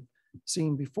 That's what we've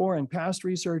seen before in past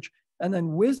research. And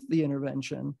then with the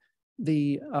intervention,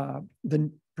 the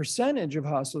percentage of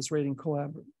hospitalists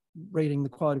rating the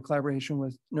quality of collaboration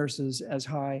with nurses as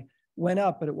high went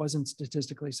up, but it wasn't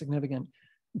statistically significant.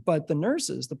 But the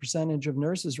nurses, the percentage of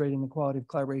nurses rating the quality of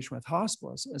collaboration with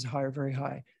hospitalists as high or very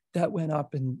high, that went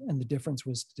up and the difference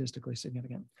was statistically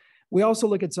significant. We also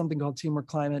look at something called teamwork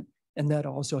climate, and that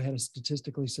also had a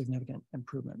statistically significant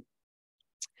improvement.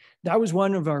 That was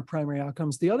one of our primary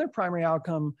outcomes. The other primary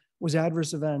outcome was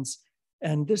adverse events.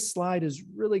 And this slide is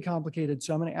really complicated.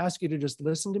 So I'm going to ask you to just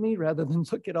listen to me rather than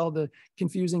look at all the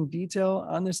confusing detail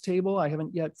on this table. I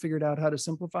haven't yet figured out how to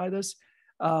simplify this.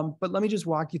 But let me just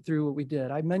walk you through what we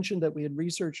did. I mentioned that we had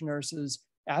research nurses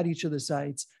at each of the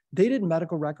sites. They did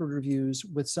medical record reviews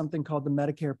with something called the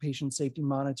Medicare Patient Safety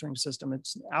Monitoring System.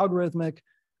 It's an algorithmic,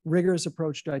 rigorous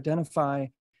approach to identify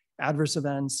adverse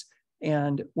events.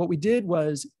 And what we did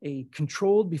was a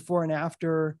controlled before and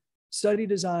after study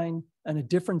design and a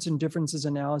difference in differences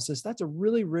analysis. That's a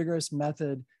really rigorous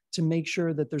method to make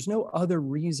sure that there's no other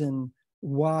reason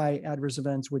why adverse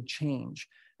events would change.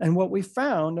 And what we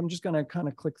found, I'm just going to kind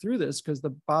of click through this because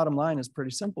the bottom line is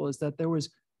pretty simple, is that there was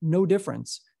no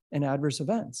difference in adverse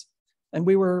events. And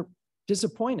we were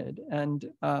disappointed. And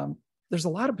there's a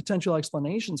lot of potential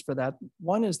explanations for that.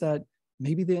 One is that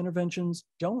maybe the interventions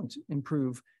don't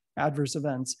improve adverse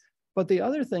events. But the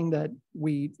other thing that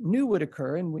we knew would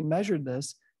occur, and we measured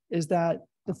this, is that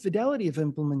the fidelity of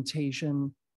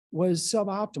implementation was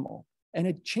suboptimal and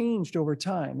it changed over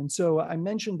time. And so I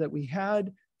mentioned that we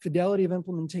had fidelity of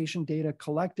implementation data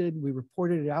collected. We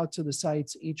reported it out to the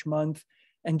sites each month.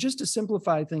 And just to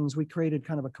simplify things, we created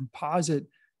kind of a composite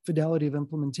fidelity of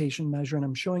implementation measure. And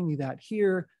I'm showing you that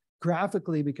here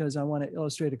graphically because I want to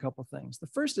illustrate a couple things. The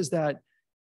first is that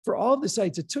for all of the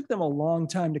sites, it took them a long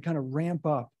time to kind of ramp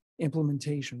up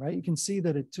implementation, right? You can see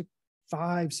that it took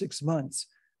 5-6 months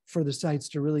for the sites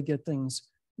to really get things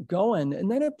going. And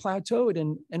then it plateaued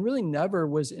and really never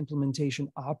was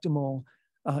implementation optimal,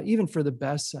 even for the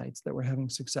best sites that were having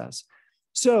success.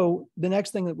 So the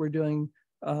next thing that we're doing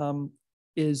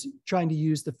is trying to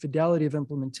use the fidelity of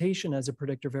implementation as a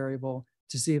predictor variable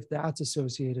to see if that's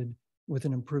associated with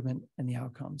an improvement in the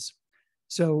outcomes.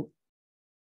 So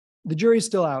the jury's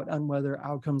still out on whether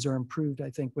outcomes are improved, I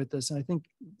think, with this. And I think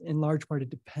in large part, it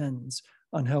depends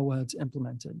on how well it's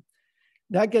implemented.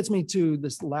 That gets me to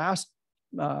this last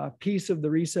piece of the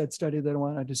reset study that I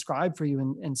want to describe for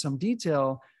you in some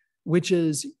detail, which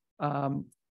is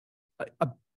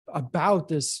about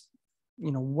this,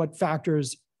 what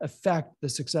factors affect the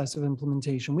success of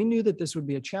implementation. We knew that this would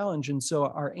be a challenge. And so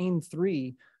our aim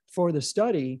 3 for the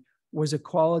study was a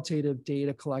qualitative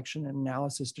data collection and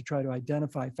analysis to try to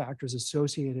identify factors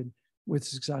associated with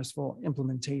successful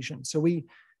implementation. So we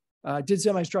did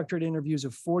semi-structured interviews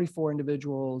of 44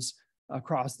 individuals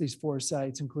across these 4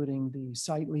 sites, including the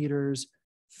site leaders,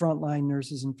 frontline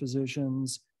nurses and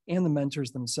physicians, and the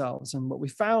mentors themselves. And what we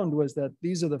found was that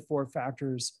these are the 4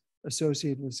 factors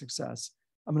associated with success.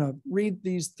 I'm going to read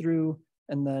these through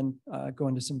and then go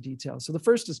into some detail. So the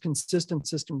first is consistent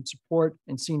system support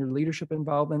and senior leadership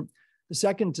involvement. The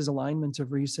second is alignment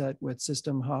of reset with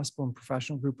system, hospital, and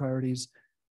professional group priorities.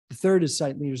 The third is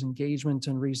site leaders' engagement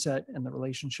and reset and the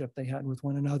relationship they had with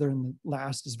one another. And the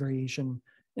last is variation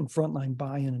in frontline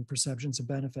buy-in and perceptions of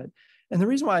benefit. And the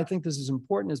reason why I think this is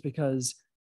important is because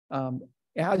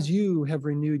as you have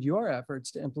renewed your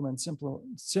efforts to implement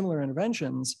similar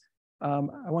interventions, I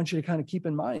want you to kind of keep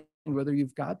in mind whether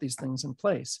you've got these things in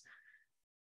place.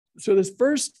 So this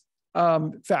first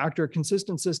factor,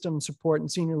 consistent system support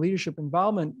and senior leadership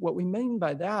involvement, what we mean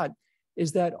by that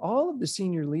is that all of the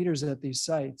senior leaders at these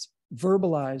sites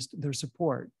verbalized their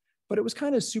support, but it was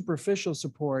kind of superficial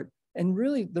support, and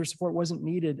really their support wasn't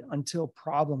needed until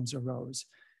problems arose.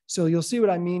 So you'll see what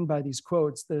I mean by these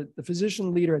quotes. The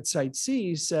physician leader at Site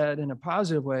C said in a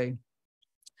positive way,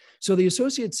 so the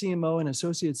associate CMO and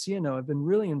associate CNO have been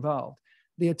really involved.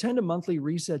 They attend a monthly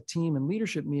reset team and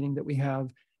leadership meeting that we have.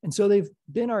 And so they've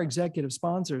been our executive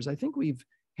sponsors. I think we've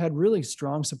had really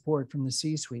strong support from the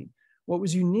C-suite. What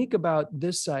was unique about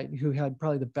this site, who had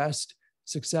probably the best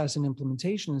success in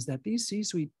implementation, is that these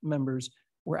C-suite members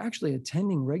were actually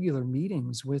attending regular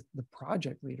meetings with the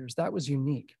project leaders. That was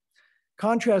unique.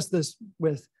 Contrast this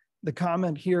with the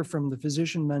comment here from the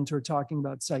physician mentor talking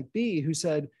about Site B, who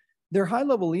said, their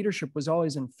high-level leadership was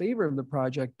always in favor of the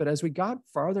project, but as we got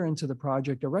farther into the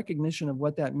project, a recognition of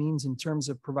what that means in terms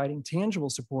of providing tangible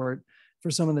support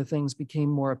for some of the things became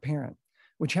more apparent,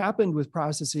 which happened with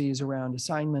processes around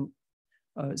assigning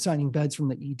beds from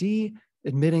the ED,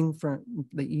 admitting from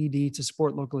the ED to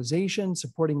support localization,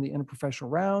 supporting the interprofessional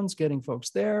rounds, getting folks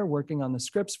there, working on the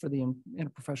scripts for the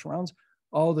interprofessional rounds,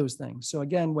 all those things. So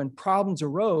again, when problems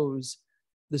arose,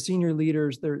 the senior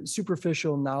leaders, their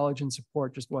superficial knowledge and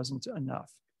support just wasn't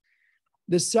enough.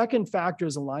 The second factor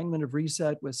is alignment of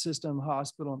reset with system,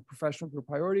 hospital, and professional group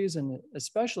priorities. And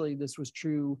especially this was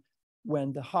true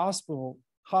when the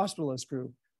hospitalist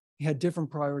group had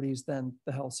different priorities than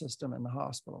the health system and the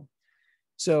hospital.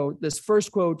 So this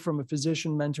first quote from a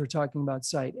physician mentor talking about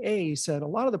Site A said, a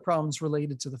lot of the problems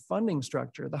related to the funding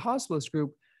structure. The hospitalist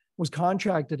group was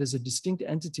contracted as a distinct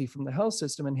entity from the health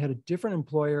system and had a different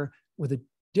employer with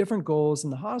different goals,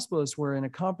 and the hospitalists were in a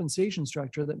compensation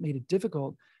structure that made it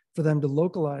difficult for them to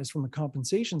localize from a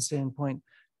compensation standpoint,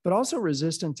 but also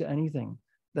resistant to anything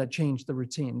that changed the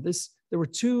routine. There were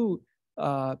two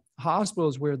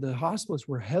hospitals where the hospitalists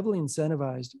were heavily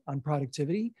incentivized on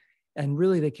productivity, and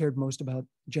really they cared most about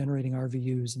generating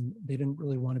RVUs, and they didn't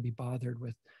really want to be bothered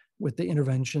with the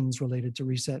interventions related to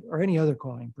reset or any other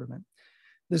quality improvement.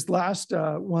 This last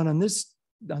one on this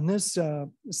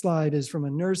slide is from a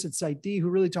nurse at Site D who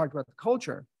really talked about the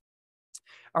culture.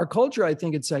 Our culture, I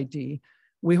think, at Site D,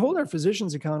 we hold our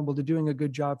physicians accountable to doing a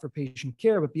good job for patient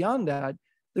care, but beyond that,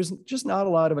 there's just not a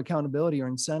lot of accountability or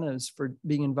incentives for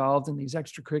being involved in these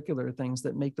extracurricular things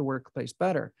that make the workplace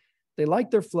better. They liked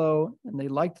their flow and they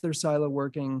liked their silo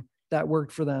working. That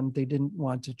worked for them. They didn't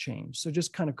want to change. So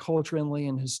just kind of culturally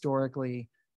and historically,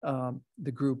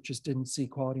 the group just didn't see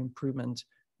quality improvement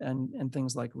and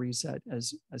things like reset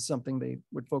as something they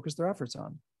would focus their efforts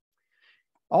on.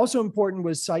 Also important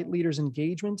was site leaders'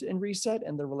 engagement in reset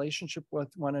and their relationship with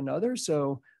one another.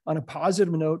 So on a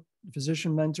positive note,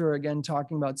 physician mentor, again,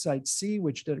 talking about Site C,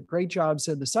 which did a great job,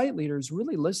 said the site leaders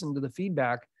really listened to the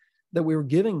feedback that we were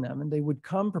giving them, and they would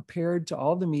come prepared to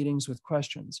all the meetings with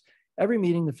questions. Every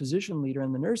meeting, the physician leader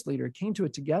and the nurse leader came to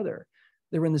it together.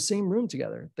 They were in the same room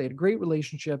together. They had a great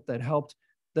relationship that helped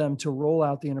them to roll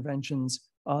out the interventions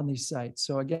on these sites.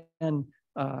 So again,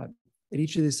 at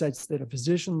each of these sites, they had a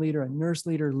physician leader, a nurse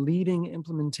leader leading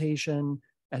implementation.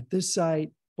 At this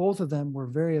site, both of them were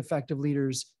very effective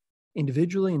leaders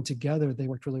individually, and together they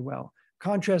worked really well.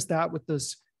 Contrast that with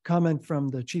this comment from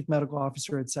the chief medical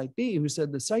officer at Site B, who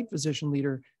said the site physician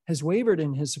leader has wavered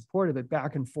in his support of it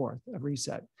back and forth of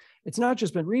reset. It's not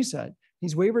just been reset.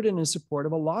 He's wavered in his support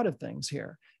of a lot of things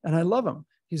here. And I love him.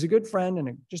 He's a good friend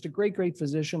and just a great, great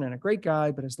physician and a great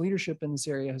guy, but his leadership in this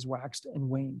area has waxed and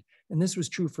waned. And this was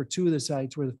true for two of the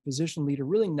sites where the physician leader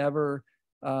really never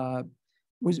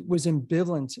was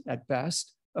ambivalent at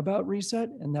best about reset.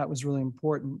 And that was really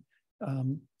important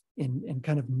in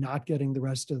kind of not getting the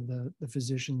rest of the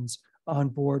physicians on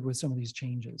board with some of these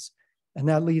changes. And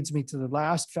that leads me to the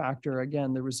last factor.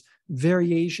 Again, there was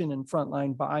variation in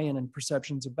frontline buy-in and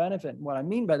perceptions of benefit. And what I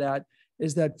mean by that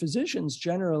is that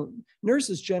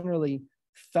nurses generally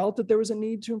felt that there was a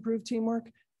need to improve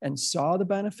teamwork and saw the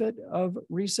benefit of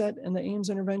reset and the AIMS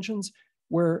interventions,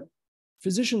 where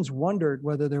physicians wondered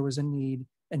whether there was a need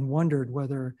and wondered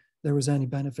whether there was any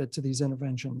benefit to these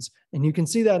interventions. And you can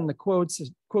see that in the quotes, a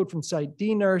quote from Site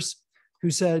D nurse,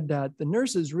 who said that the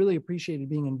nurses really appreciated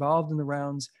being involved in the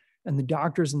rounds and the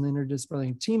doctors and the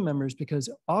interdisciplinary team members, because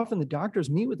often the doctors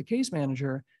meet with the case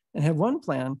manager and have one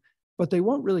plan, but they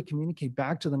won't really communicate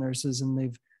back to the nurses,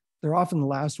 and they're often the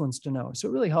last ones to know. So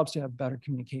it really helps to have better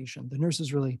communication. The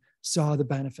nurses really saw the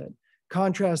benefit.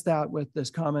 Contrast that with this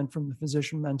comment from the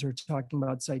physician mentor talking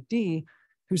about Site D,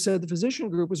 who said the physician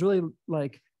group was really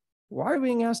like, why are we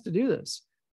being asked to do this?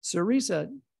 So reset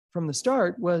from the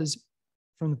start was,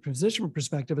 from the physician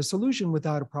perspective, a solution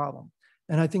without a problem.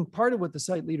 And I think part of what the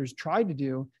site leaders tried to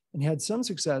do and had some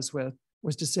success with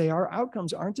was to say our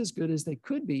outcomes aren't as good as they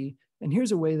could be, and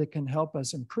here's a way that can help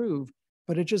us improve,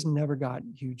 but it just never got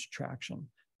huge traction.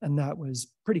 And that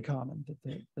was pretty common,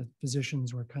 that the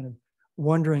physicians were kind of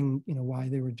wondering, why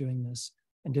they were doing this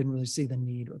and didn't really see the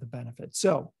need or the benefit.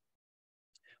 So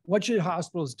what should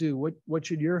hospitals do? What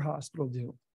should your hospital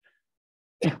do?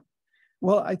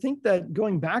 Well, I think that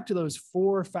going back to those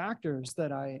 4 factors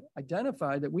that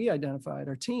we identified,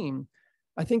 our team,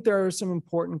 I think there are some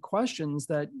important questions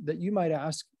that you might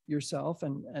ask yourself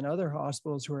and other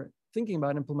hospitals who are thinking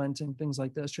about implementing things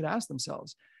like this should ask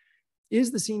themselves. Is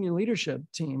the senior leadership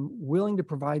team willing to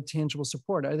provide tangible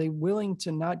support? Are they willing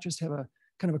to not just have a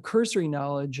kind of a cursory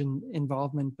knowledge and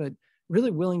involvement, but really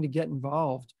willing to get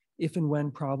involved if and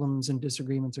when problems and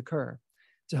disagreements occur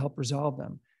to help resolve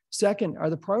them? Second, are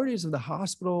the priorities of the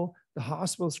hospital, the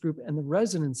hospitalist group, and the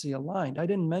residency aligned? I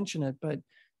didn't mention it, but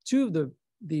 2 of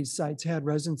these sites had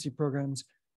residency programs.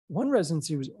 One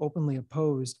residency was openly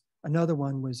opposed. Another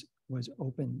one was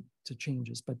open to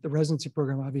changes, but the residency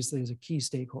program obviously is a key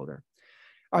stakeholder.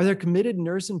 Are there committed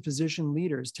nurse and physician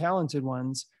leaders, talented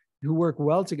ones, who work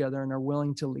well together and are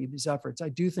willing to lead these efforts? I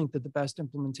do think that the best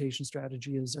implementation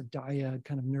strategy is a dyad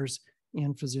kind of nurse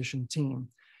and physician team.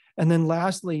 And then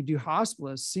lastly, do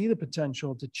hospitalists see the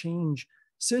potential to change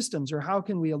systems, or how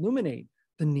can we illuminate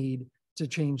the need to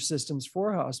change systems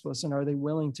for hospitalists? And are they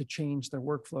willing to change their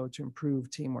workflow to improve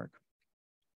teamwork?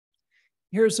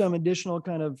 Here's some additional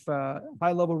kind of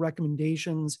high-level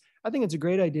recommendations. I think it's a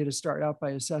great idea to start out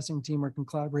by assessing teamwork and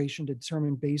collaboration to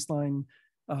determine baseline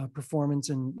performance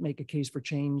and make a case for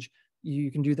change.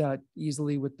 You can do that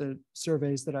easily with the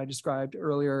surveys that I described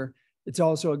earlier. It's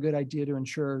also a good idea to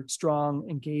ensure strong,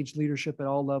 engaged leadership at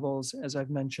all levels. As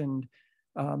I've mentioned,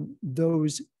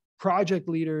 those project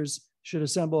leaders should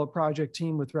assemble a project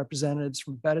team with representatives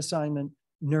from bed assignment,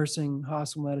 nursing,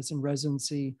 hospital medicine,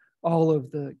 residency, all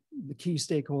of the key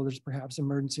stakeholders, perhaps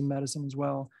emergency medicine as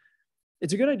well.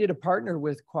 It's a good idea to partner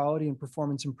with quality and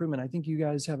performance improvement. I think you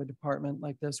guys have a department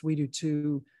like this. We do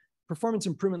too. Performance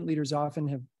improvement leaders often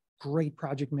have great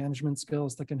project management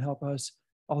skills that can help us,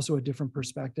 also a different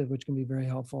perspective, which can be very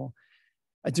helpful.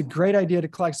 It's a great idea to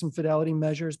collect some fidelity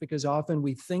measures, because often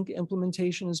we think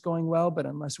implementation is going well, but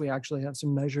unless we actually have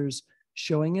some measures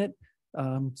showing it,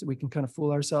 so we can kind of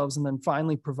fool ourselves. And then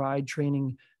finally, provide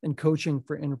training and coaching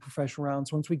for interprofessional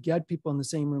rounds. Once we get people in the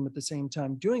same room at the same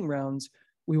time doing rounds,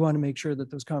 we want to make sure that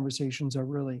those conversations are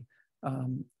really,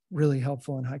 really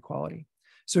helpful and high quality.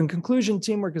 So in conclusion,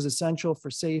 teamwork is essential for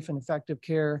safe and effective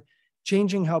care.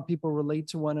 Changing how people relate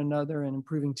to one another and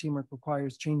improving teamwork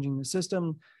requires changing the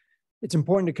system. It's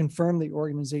important to confirm the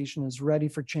organization is ready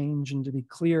for change and to be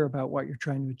clear about what you're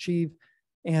trying to achieve.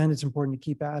 And it's important to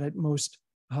keep at it. Most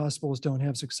hospitals don't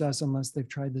have success unless they've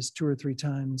tried this 2 or 3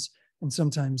 times. And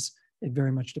sometimes it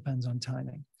very much depends on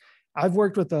timing. I've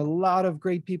worked with a lot of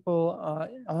great people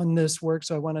on this work,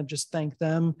 so I want to just thank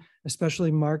them,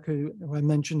 especially Mark, who I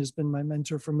mentioned has been my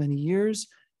mentor for many years.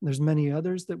 There's many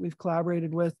others that we've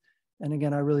collaborated with. And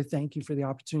again, I really thank you for the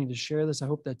opportunity to share this. I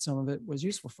hope that some of it was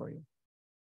useful for you.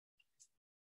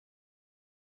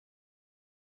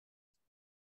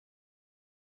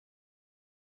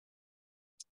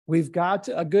 We've got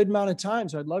a good amount of time,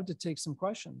 so I'd love to take some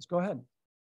questions. Go ahead.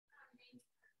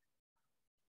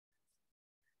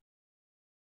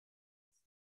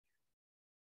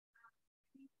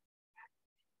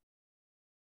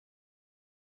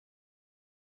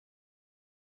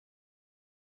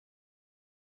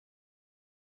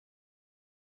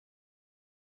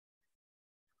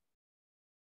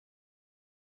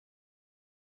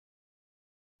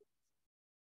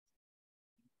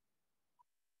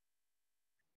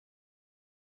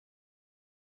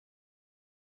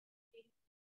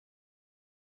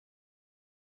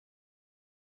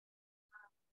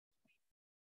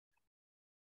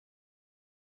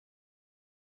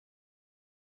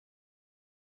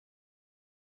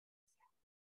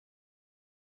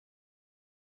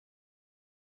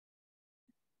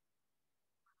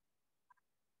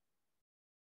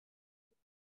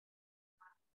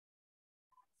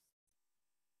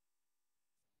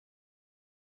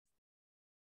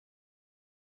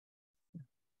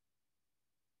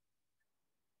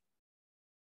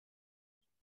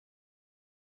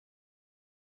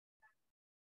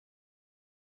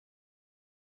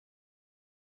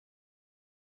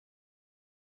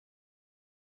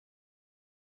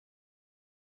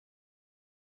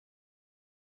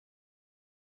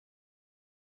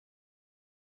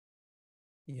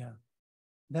 Yeah,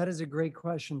 that is a great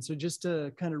question. So just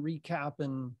to kind of recap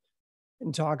and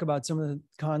talk about some of the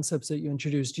concepts that you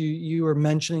introduced, you were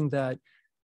mentioning that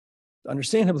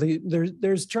understandably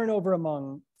there's turnover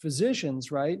among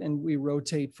physicians, right? And we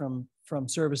rotate from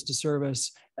service to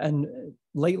service. And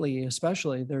lately,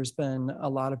 especially, there's been a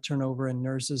lot of turnover in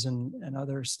nurses and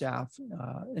other staff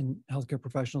and healthcare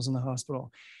professionals in the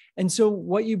hospital. And so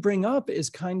what you bring up is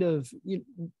kind of,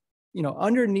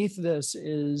 underneath this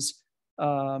is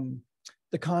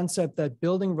the concept that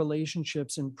building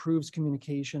relationships improves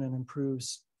communication and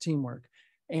improves teamwork.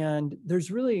 And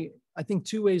there's really, I think,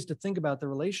 2 ways to think about the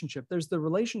relationship. There's the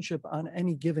relationship on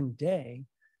any given day,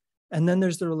 and then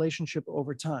there's the relationship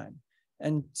over time.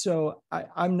 And so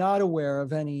I'm not aware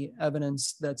of any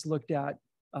evidence that's looked at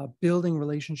building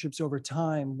relationships over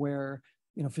time where,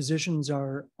 physicians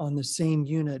are on the same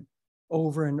unit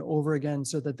over and over again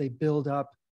so that they build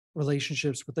up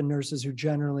relationships with the nurses who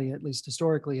generally, at least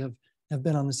historically, have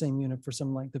been on the same unit for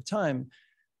some length of time.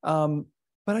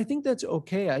 But I think that's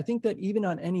okay. I think that even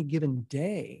on any given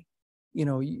day,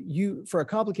 you for a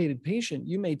complicated patient,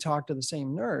 you may talk to the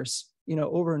same nurse,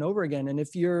 over and over again. And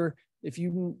if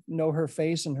you know her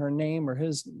face and her name, or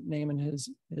his name and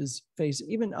his face,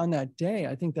 even on that day,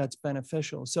 I think that's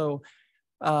beneficial. So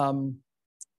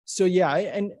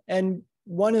yeah, and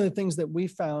one of the things that we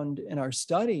found in our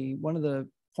study, one of the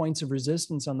points of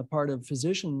resistance on the part of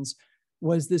physicians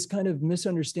was this kind of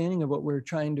misunderstanding of what we're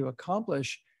trying to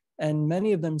accomplish. And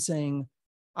many of them saying,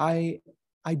 I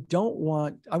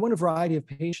want a variety of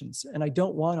patients, and I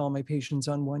don't want all my patients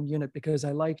on one unit because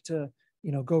I like to,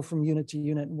 go from unit to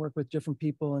unit and work with different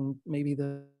people, and maybe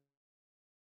the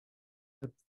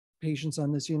patients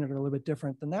on this unit are a little bit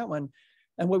different than that one.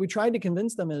 And what we tried to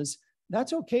convince them is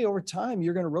that's okay. Over time,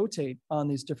 you're going to rotate on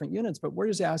these different units, but we're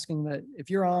just asking that if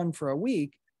you're on for a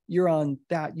week, you're on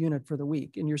that unit for the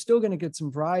week, and you're still going to get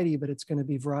some variety, but it's going to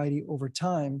be variety over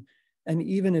time. And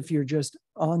even if you're just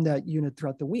on that unit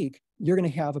throughout the week, you're going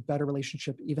to have a better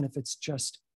relationship, even if it's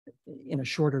just in a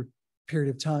shorter period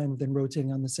of time than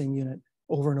rotating on the same unit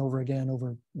over and over again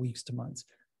over weeks to months.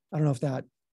 I don't know if that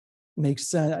makes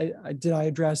sense. Did I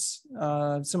address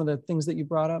some of the things that you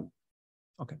brought up?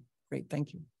 Okay, great.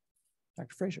 Thank you.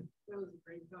 Dr. Frazier. That was a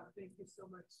great talk. Thank you so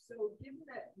much. So given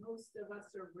that most of us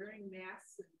are wearing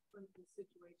masks in clinical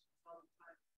situations all the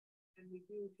time, and we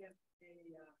do get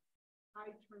a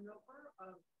high turnover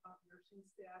of nursing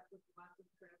staff with lots of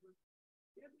travelers,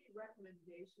 do you have any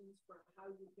recommendations for how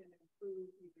you can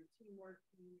improve either teamwork,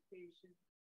 communication,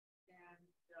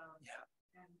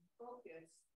 and focus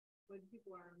when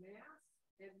people are masked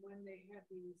and when they have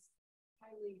these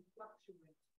highly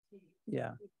fluctuant teams?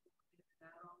 Yeah.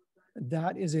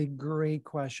 That is a great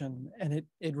question. And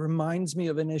it reminds me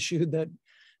of an issue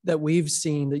that we've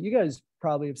seen, that you guys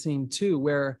probably have seen too,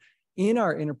 where in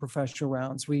our interprofessional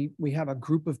rounds, we have a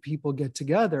group of people get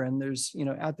together, and there's,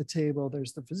 at the table,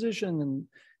 there's the physician and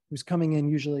who's coming in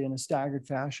usually in a staggered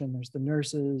fashion. There's the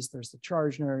nurses, there's the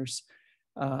charge nurse,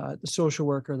 the social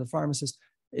worker, the pharmacist.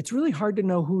 It's really hard to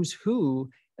know who's who.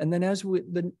 And then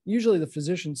usually the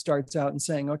physician starts out and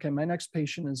saying, okay, my next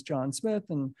patient is John Smith.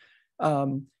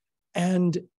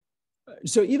 And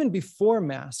so even before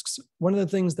masks, one of the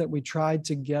things that we tried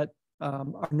to get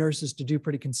our nurses to do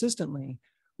pretty consistently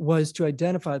was to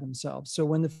identify themselves. So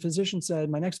when the physician said,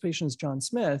 my next patient is John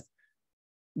Smith,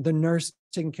 the nurse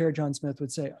taking care of John Smith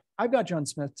would say, I've got John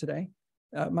Smith today.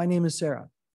 My name is Sarah.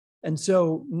 And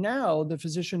so now the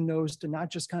physician knows to not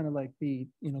just kind of like be,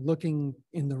 looking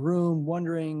in the room,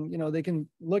 wondering, they can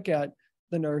look at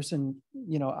the nurse and,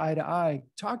 eye to eye,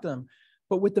 talk to them.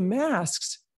 But with the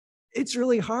masks, it's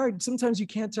really hard. Sometimes you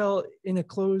can't tell in a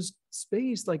closed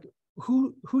space, like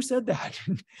who said that.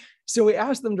 So we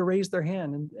asked them to raise their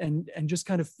hand and just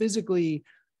kind of physically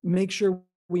make sure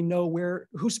we know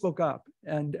who spoke up.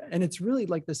 And it's really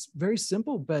like this very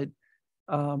simple, but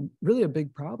really a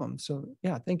big problem. So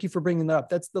yeah, thank you for bringing that up.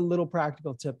 That's the little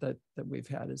practical tip that we've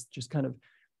had, is just kind of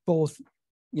both,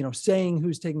 saying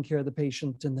who's taking care of the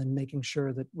patient and then making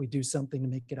sure that we do something to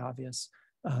make it obvious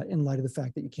in light of the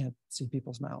fact that you can't see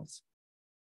people's mouths.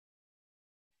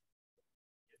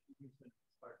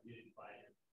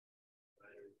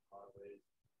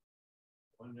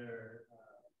 I wonder,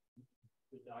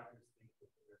 the doctors think that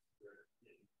they're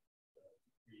getting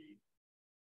free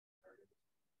targets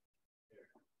there.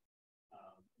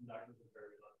 Doctors are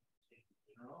very reluctant to change in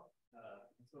general.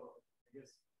 And so I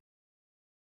guess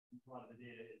a lot of the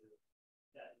data is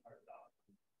that part of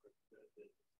the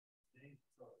thing.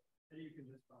 So maybe you can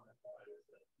just comment on that.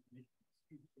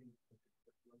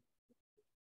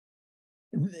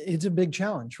 It's a big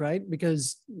challenge, right?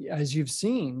 Because as you've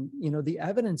seen, the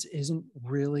evidence isn't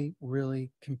really,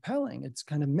 really compelling. It's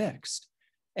kind of mixed.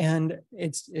 And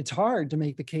it's hard to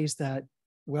make the case that,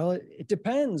 well, it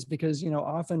depends, because,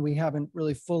 often we haven't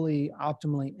really fully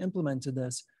optimally implemented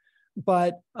this.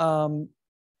 But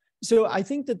so I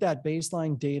think that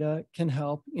baseline data can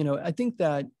help. I think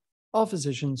that all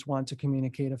physicians want to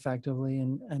communicate effectively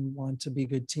and want to be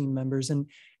good team members.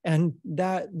 And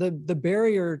that the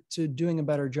barrier to doing a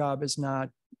better job is not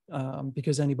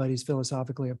because anybody's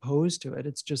philosophically opposed to it.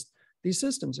 It's just these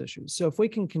systems issues. So if we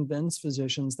can convince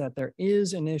physicians that there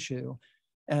is an issue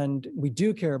and we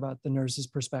do care about the nurse's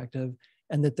perspective,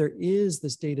 and that there is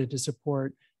this data to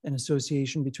support an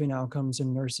association between outcomes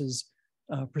and nurses'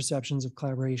 perceptions of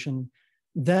collaboration,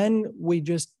 then we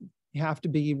just have to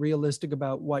be realistic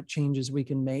about what changes we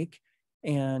can make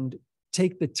and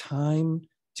take the time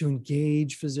to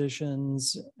engage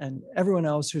physicians and everyone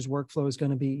else whose workflow is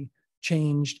going to be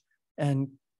changed and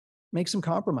make some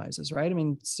compromises, right? I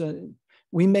mean, so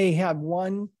we may have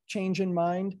one change in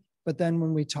mind, but then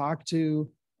when we talk to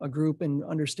a group and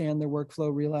understand their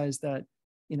workflow, realize that,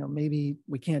 maybe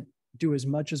we can't do as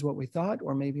much as what we thought,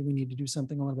 or maybe we need to do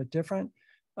something a little bit different.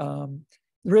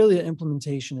 Really, the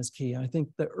implementation is key. I think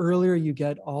the earlier you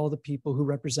get all the people who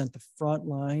represent the front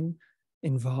line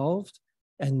involved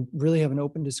and really have an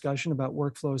open discussion about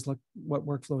what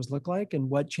workflows look like and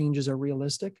what changes are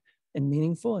realistic and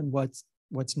meaningful and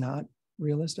what's not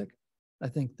realistic, I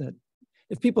think that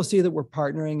if people see that we're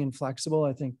partnering and flexible,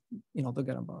 I think, you know, they'll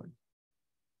get on board.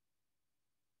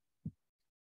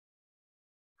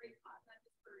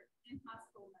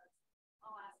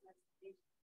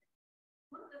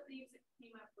 One of the themes that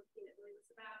came up repeatedly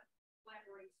was about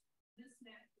collaboration,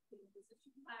 mismatch between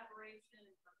physician collaboration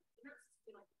and the nurses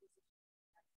feel like the physician.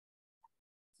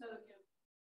 So,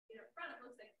 you know, front it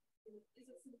looks like, is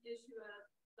it some issue of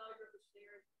failure of the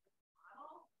shared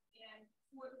model? And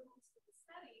for the rules of the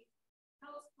study,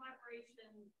 how is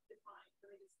collaboration defined?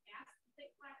 So they just ask if they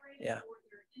collaborate, or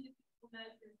there are individual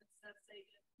measures that say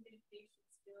communication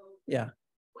skills,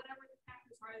 whatever the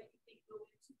factors are that you think go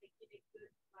into making a good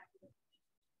collaborative.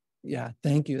 Yeah,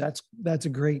 thank you. That's a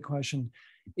great question.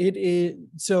 It is,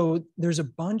 so there's a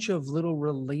bunch of little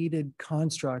related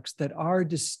constructs that are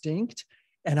distinct,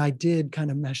 and I did kind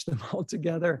of mesh them all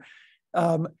together.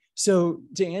 So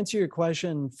to answer your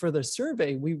question, for the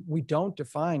survey, we don't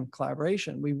define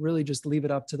collaboration. We really just leave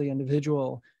it up to the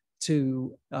individual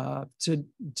to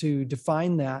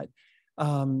define that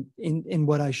in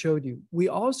what I showed you. We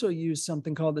also use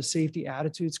something called the Safety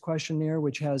Attitudes Questionnaire,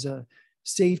 which has a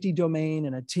safety domain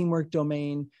and a teamwork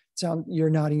domain. You're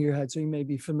nodding your head, so you may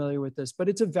be familiar with this, but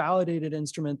it's a validated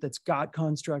instrument that's got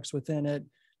constructs within it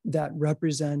that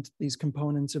represent these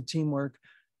components of teamwork.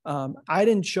 I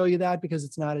didn't show you that because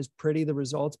it's not as pretty, the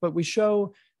results, but we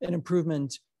show an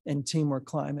improvement in teamwork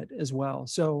climate as well.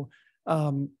 So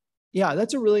yeah,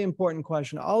 that's a really important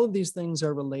question. All of these things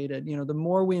are related. You know, the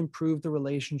more we improve the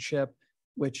relationship,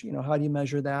 which, you know, how do you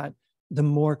measure that? The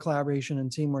more collaboration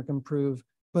and teamwork improve.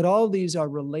 But all of these are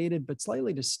related, but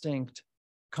slightly distinct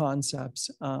concepts.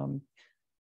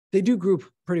 They do group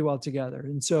pretty well together.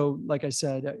 And so, like I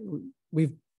said,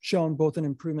 we've shown both an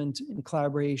improvement in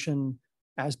collaboration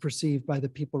as perceived by the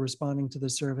people responding to the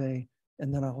survey,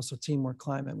 and then also teamwork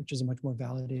climate, which is a much more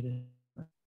validated.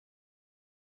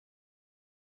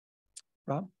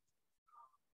 Rob?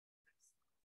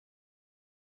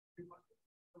 The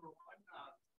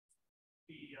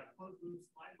closed loop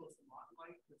slide looks a lot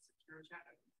like the secure chat.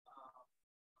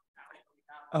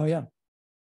 Oh, yeah.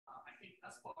 I think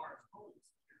as far as totally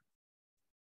secure,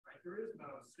 right? There is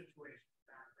no situation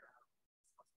background.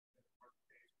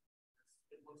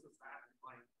 It looks exactly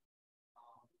like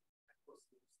closed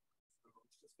loops. So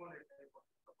just wondering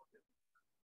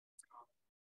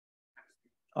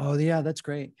Oh, yeah, that's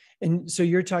great. And so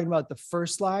you're talking about the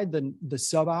first slide, the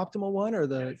suboptimal one, or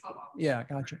the, yeah,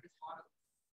 gotcha.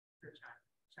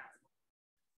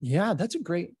 Yeah, that's a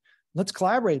great, let's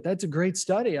collaborate. That's a great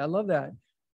study. I love that.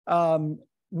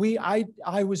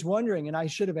 I was wondering, and I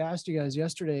should have asked you guys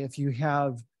yesterday if you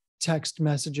have text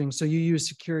messaging. So you use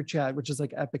secure chat, which is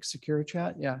like Epic Secure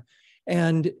Chat. Yeah.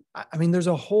 And I mean, there's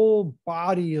a whole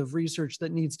body of research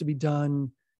that needs to be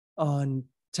done on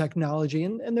technology.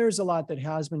 And there's a lot that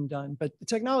has been done, but the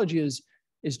technology is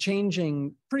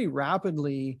changing pretty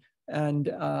rapidly. And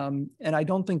I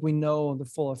don't think we know the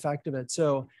full effect of it.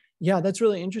 So yeah, that's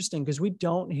really interesting because we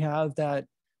don't have that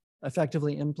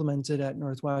effectively implemented at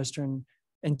Northwestern.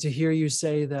 And to hear you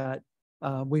say that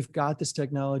we've got this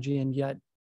technology and yet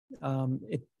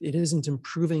it isn't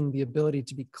improving the ability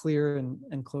to be clear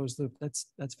and closed loop, that's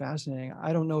fascinating.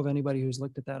 I don't know of anybody who's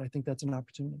looked at that. I think that's an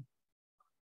opportunity.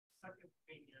 Second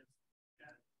thing is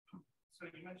that, so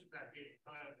you mentioned that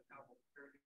kind of accountable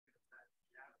period that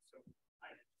you have. So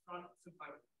I thought since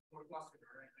I was Northwestern,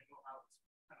 I know how it's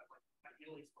kind of like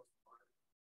ideally supposed to work.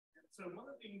 And so one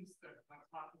of the things that I was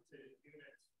talking to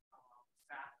unit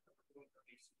staff that were doing the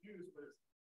ACUs was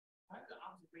I had the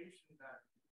observation that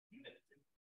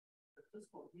the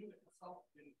physical unit itself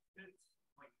didn't fit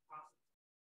like the process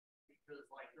because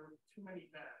like there were too many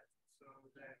beds, so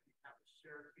that you have to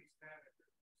share case managers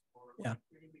or like,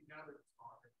 putting together this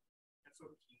audit. And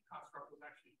so the key construct was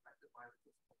actually affected by the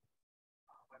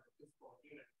physical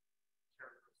unit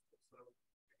characteristics. So have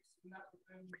you seen that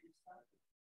within Reset?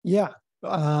 Yeah.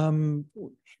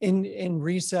 In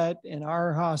Reset, in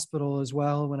our hospital as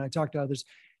well, when I talk to others,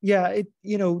 yeah, it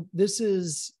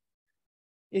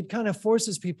kind of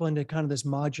forces people into kind of this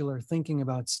modular thinking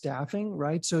about staffing,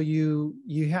 right? So you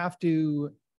have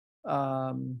to,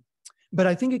 but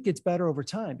I think it gets better over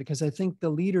time because I think the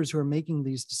leaders who are making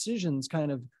these decisions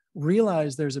kind of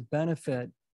realize there's a benefit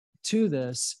to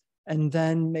this and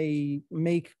then may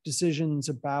make decisions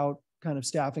about kind of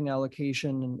staffing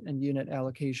allocation and unit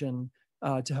allocation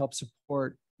to help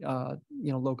support,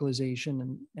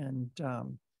 localization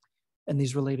and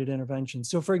these related interventions.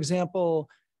 So for example,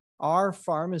 our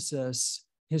pharmacists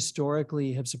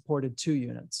historically have supported 2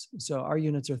 units. So our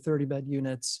units are 30-bed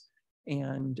units.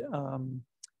 And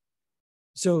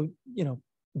so,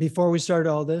 before we started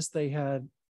all this, they had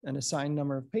an assigned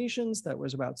number of patients that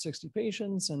was about 60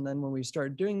 patients. And then when we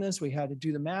started doing this, we had to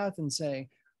do the math and say,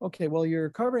 okay, well, you're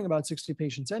covering about 60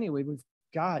 patients anyway. We've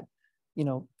got,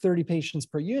 30 patients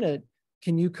per unit.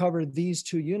 Can you cover these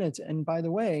 2 units? And by the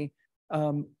way,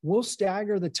 we'll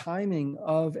stagger the timing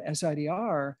of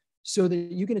SIDR so that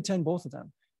you can attend both of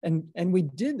them. And we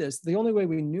did this. The only way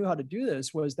we knew how to do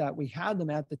this was that we had them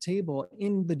at the table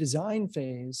in the design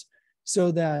phase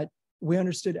so that we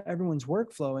understood everyone's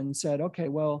workflow and said, okay,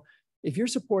 well, if you're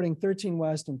supporting 13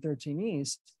 West and 13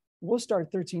 East, we'll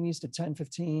start 13 East at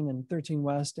 10:15 and 13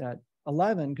 West at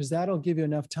 11, because that'll give you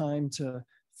enough time to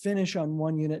finish on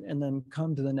one unit and then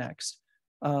come to the next.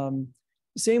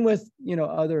 Same with,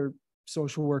 other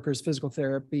social workers, physical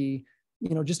therapy,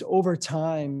 just over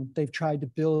time, they've tried to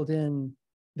build in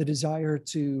the desire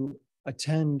to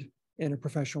attend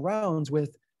interprofessional rounds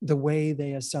with the way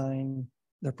they assign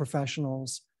their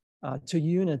professionals to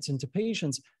units and to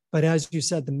patients. But as you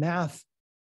said, the math,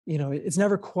 it's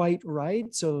never quite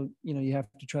right. So, you have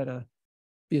to try to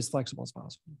be as flexible as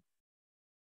possible.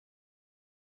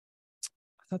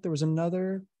 I thought there was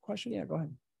another question. Yeah, go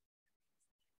ahead.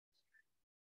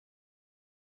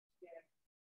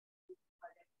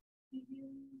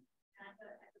 At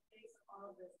the base of all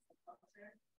of this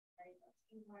culture, right?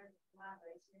 Teamwork,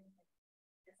 collaboration,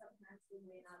 and sometimes we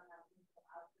may not have equal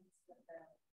outcomes, but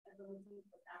the ability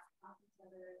to back off each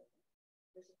other,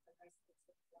 vision for nice things,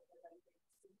 everybody can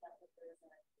see that there's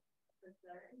a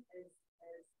concern is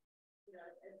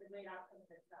a great outcome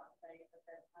in itself, right? But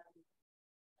then how do you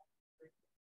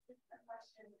a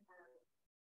question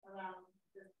around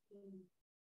the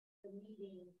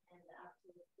meeting and the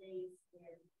actual days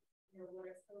and what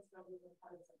are so struggling with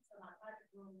how to some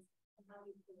project rooms and how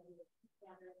you can keep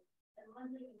together. And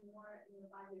wondering more in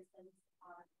the 5-year studies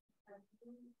on have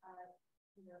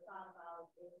you thought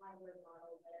about a hybrid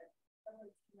model where some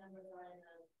of the team members are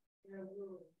in a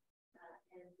room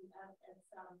and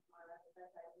some are at the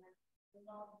bedside and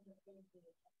involved in the thinking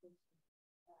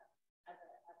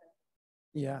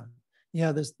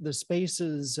Yeah, the space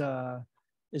is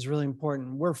really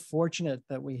important. We're fortunate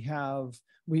that we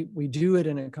do it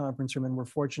in a conference room, and we're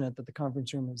fortunate that the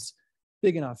conference room is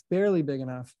big enough, barely big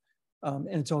enough, and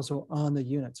it's also on the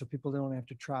unit, so people don't have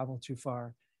to travel too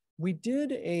far. We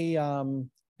did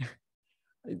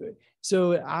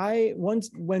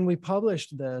when we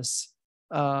published this,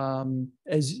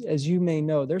 as you may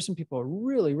know, there's some people who are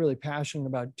really, really passionate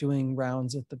about doing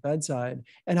rounds at the bedside.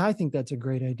 And I think that's a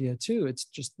great idea too. It's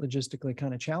just logistically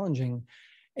kind of challenging.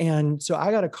 And so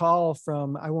I got a call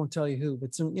from, I won't tell you who,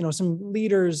 but some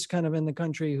leaders kind of in the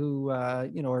country who,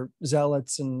 are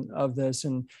zealots of this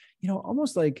and,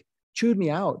 almost like chewed me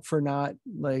out for not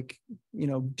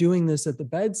doing this at the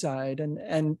bedside.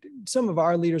 And some of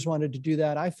our leaders wanted to do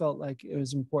that. I felt like it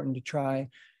was important to try.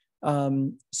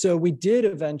 So we did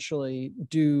eventually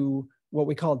do what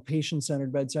we called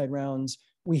patient-centered bedside rounds.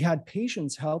 We had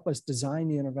patients help us design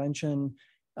the intervention.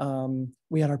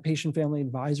 We had our patient family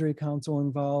advisory council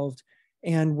involved.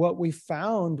 And what we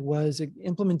found was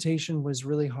implementation was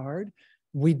really hard.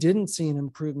 We didn't see an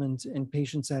improvement in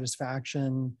patient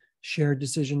satisfaction, shared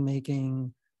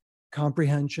decision-making,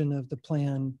 comprehension of the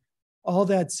plan. All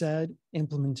that said,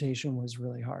 implementation was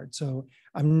really hard. So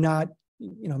I'm not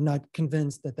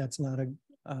convinced that that's not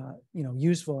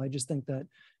useful. I just think that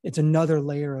it's another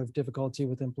layer of difficulty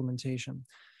with implementation.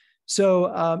 So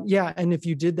and if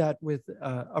you did that with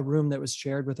a room that was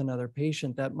shared with another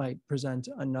patient, that might present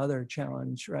another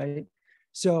challenge, right?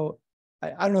 So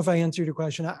I don't know if I answered your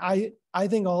question. I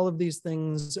think all of these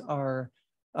things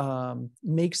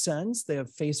make sense. They have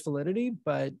face validity,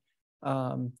 but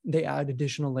they add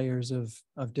additional layers of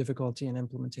difficulty in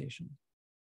implementation.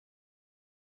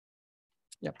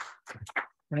 Yep.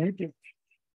 Thank you.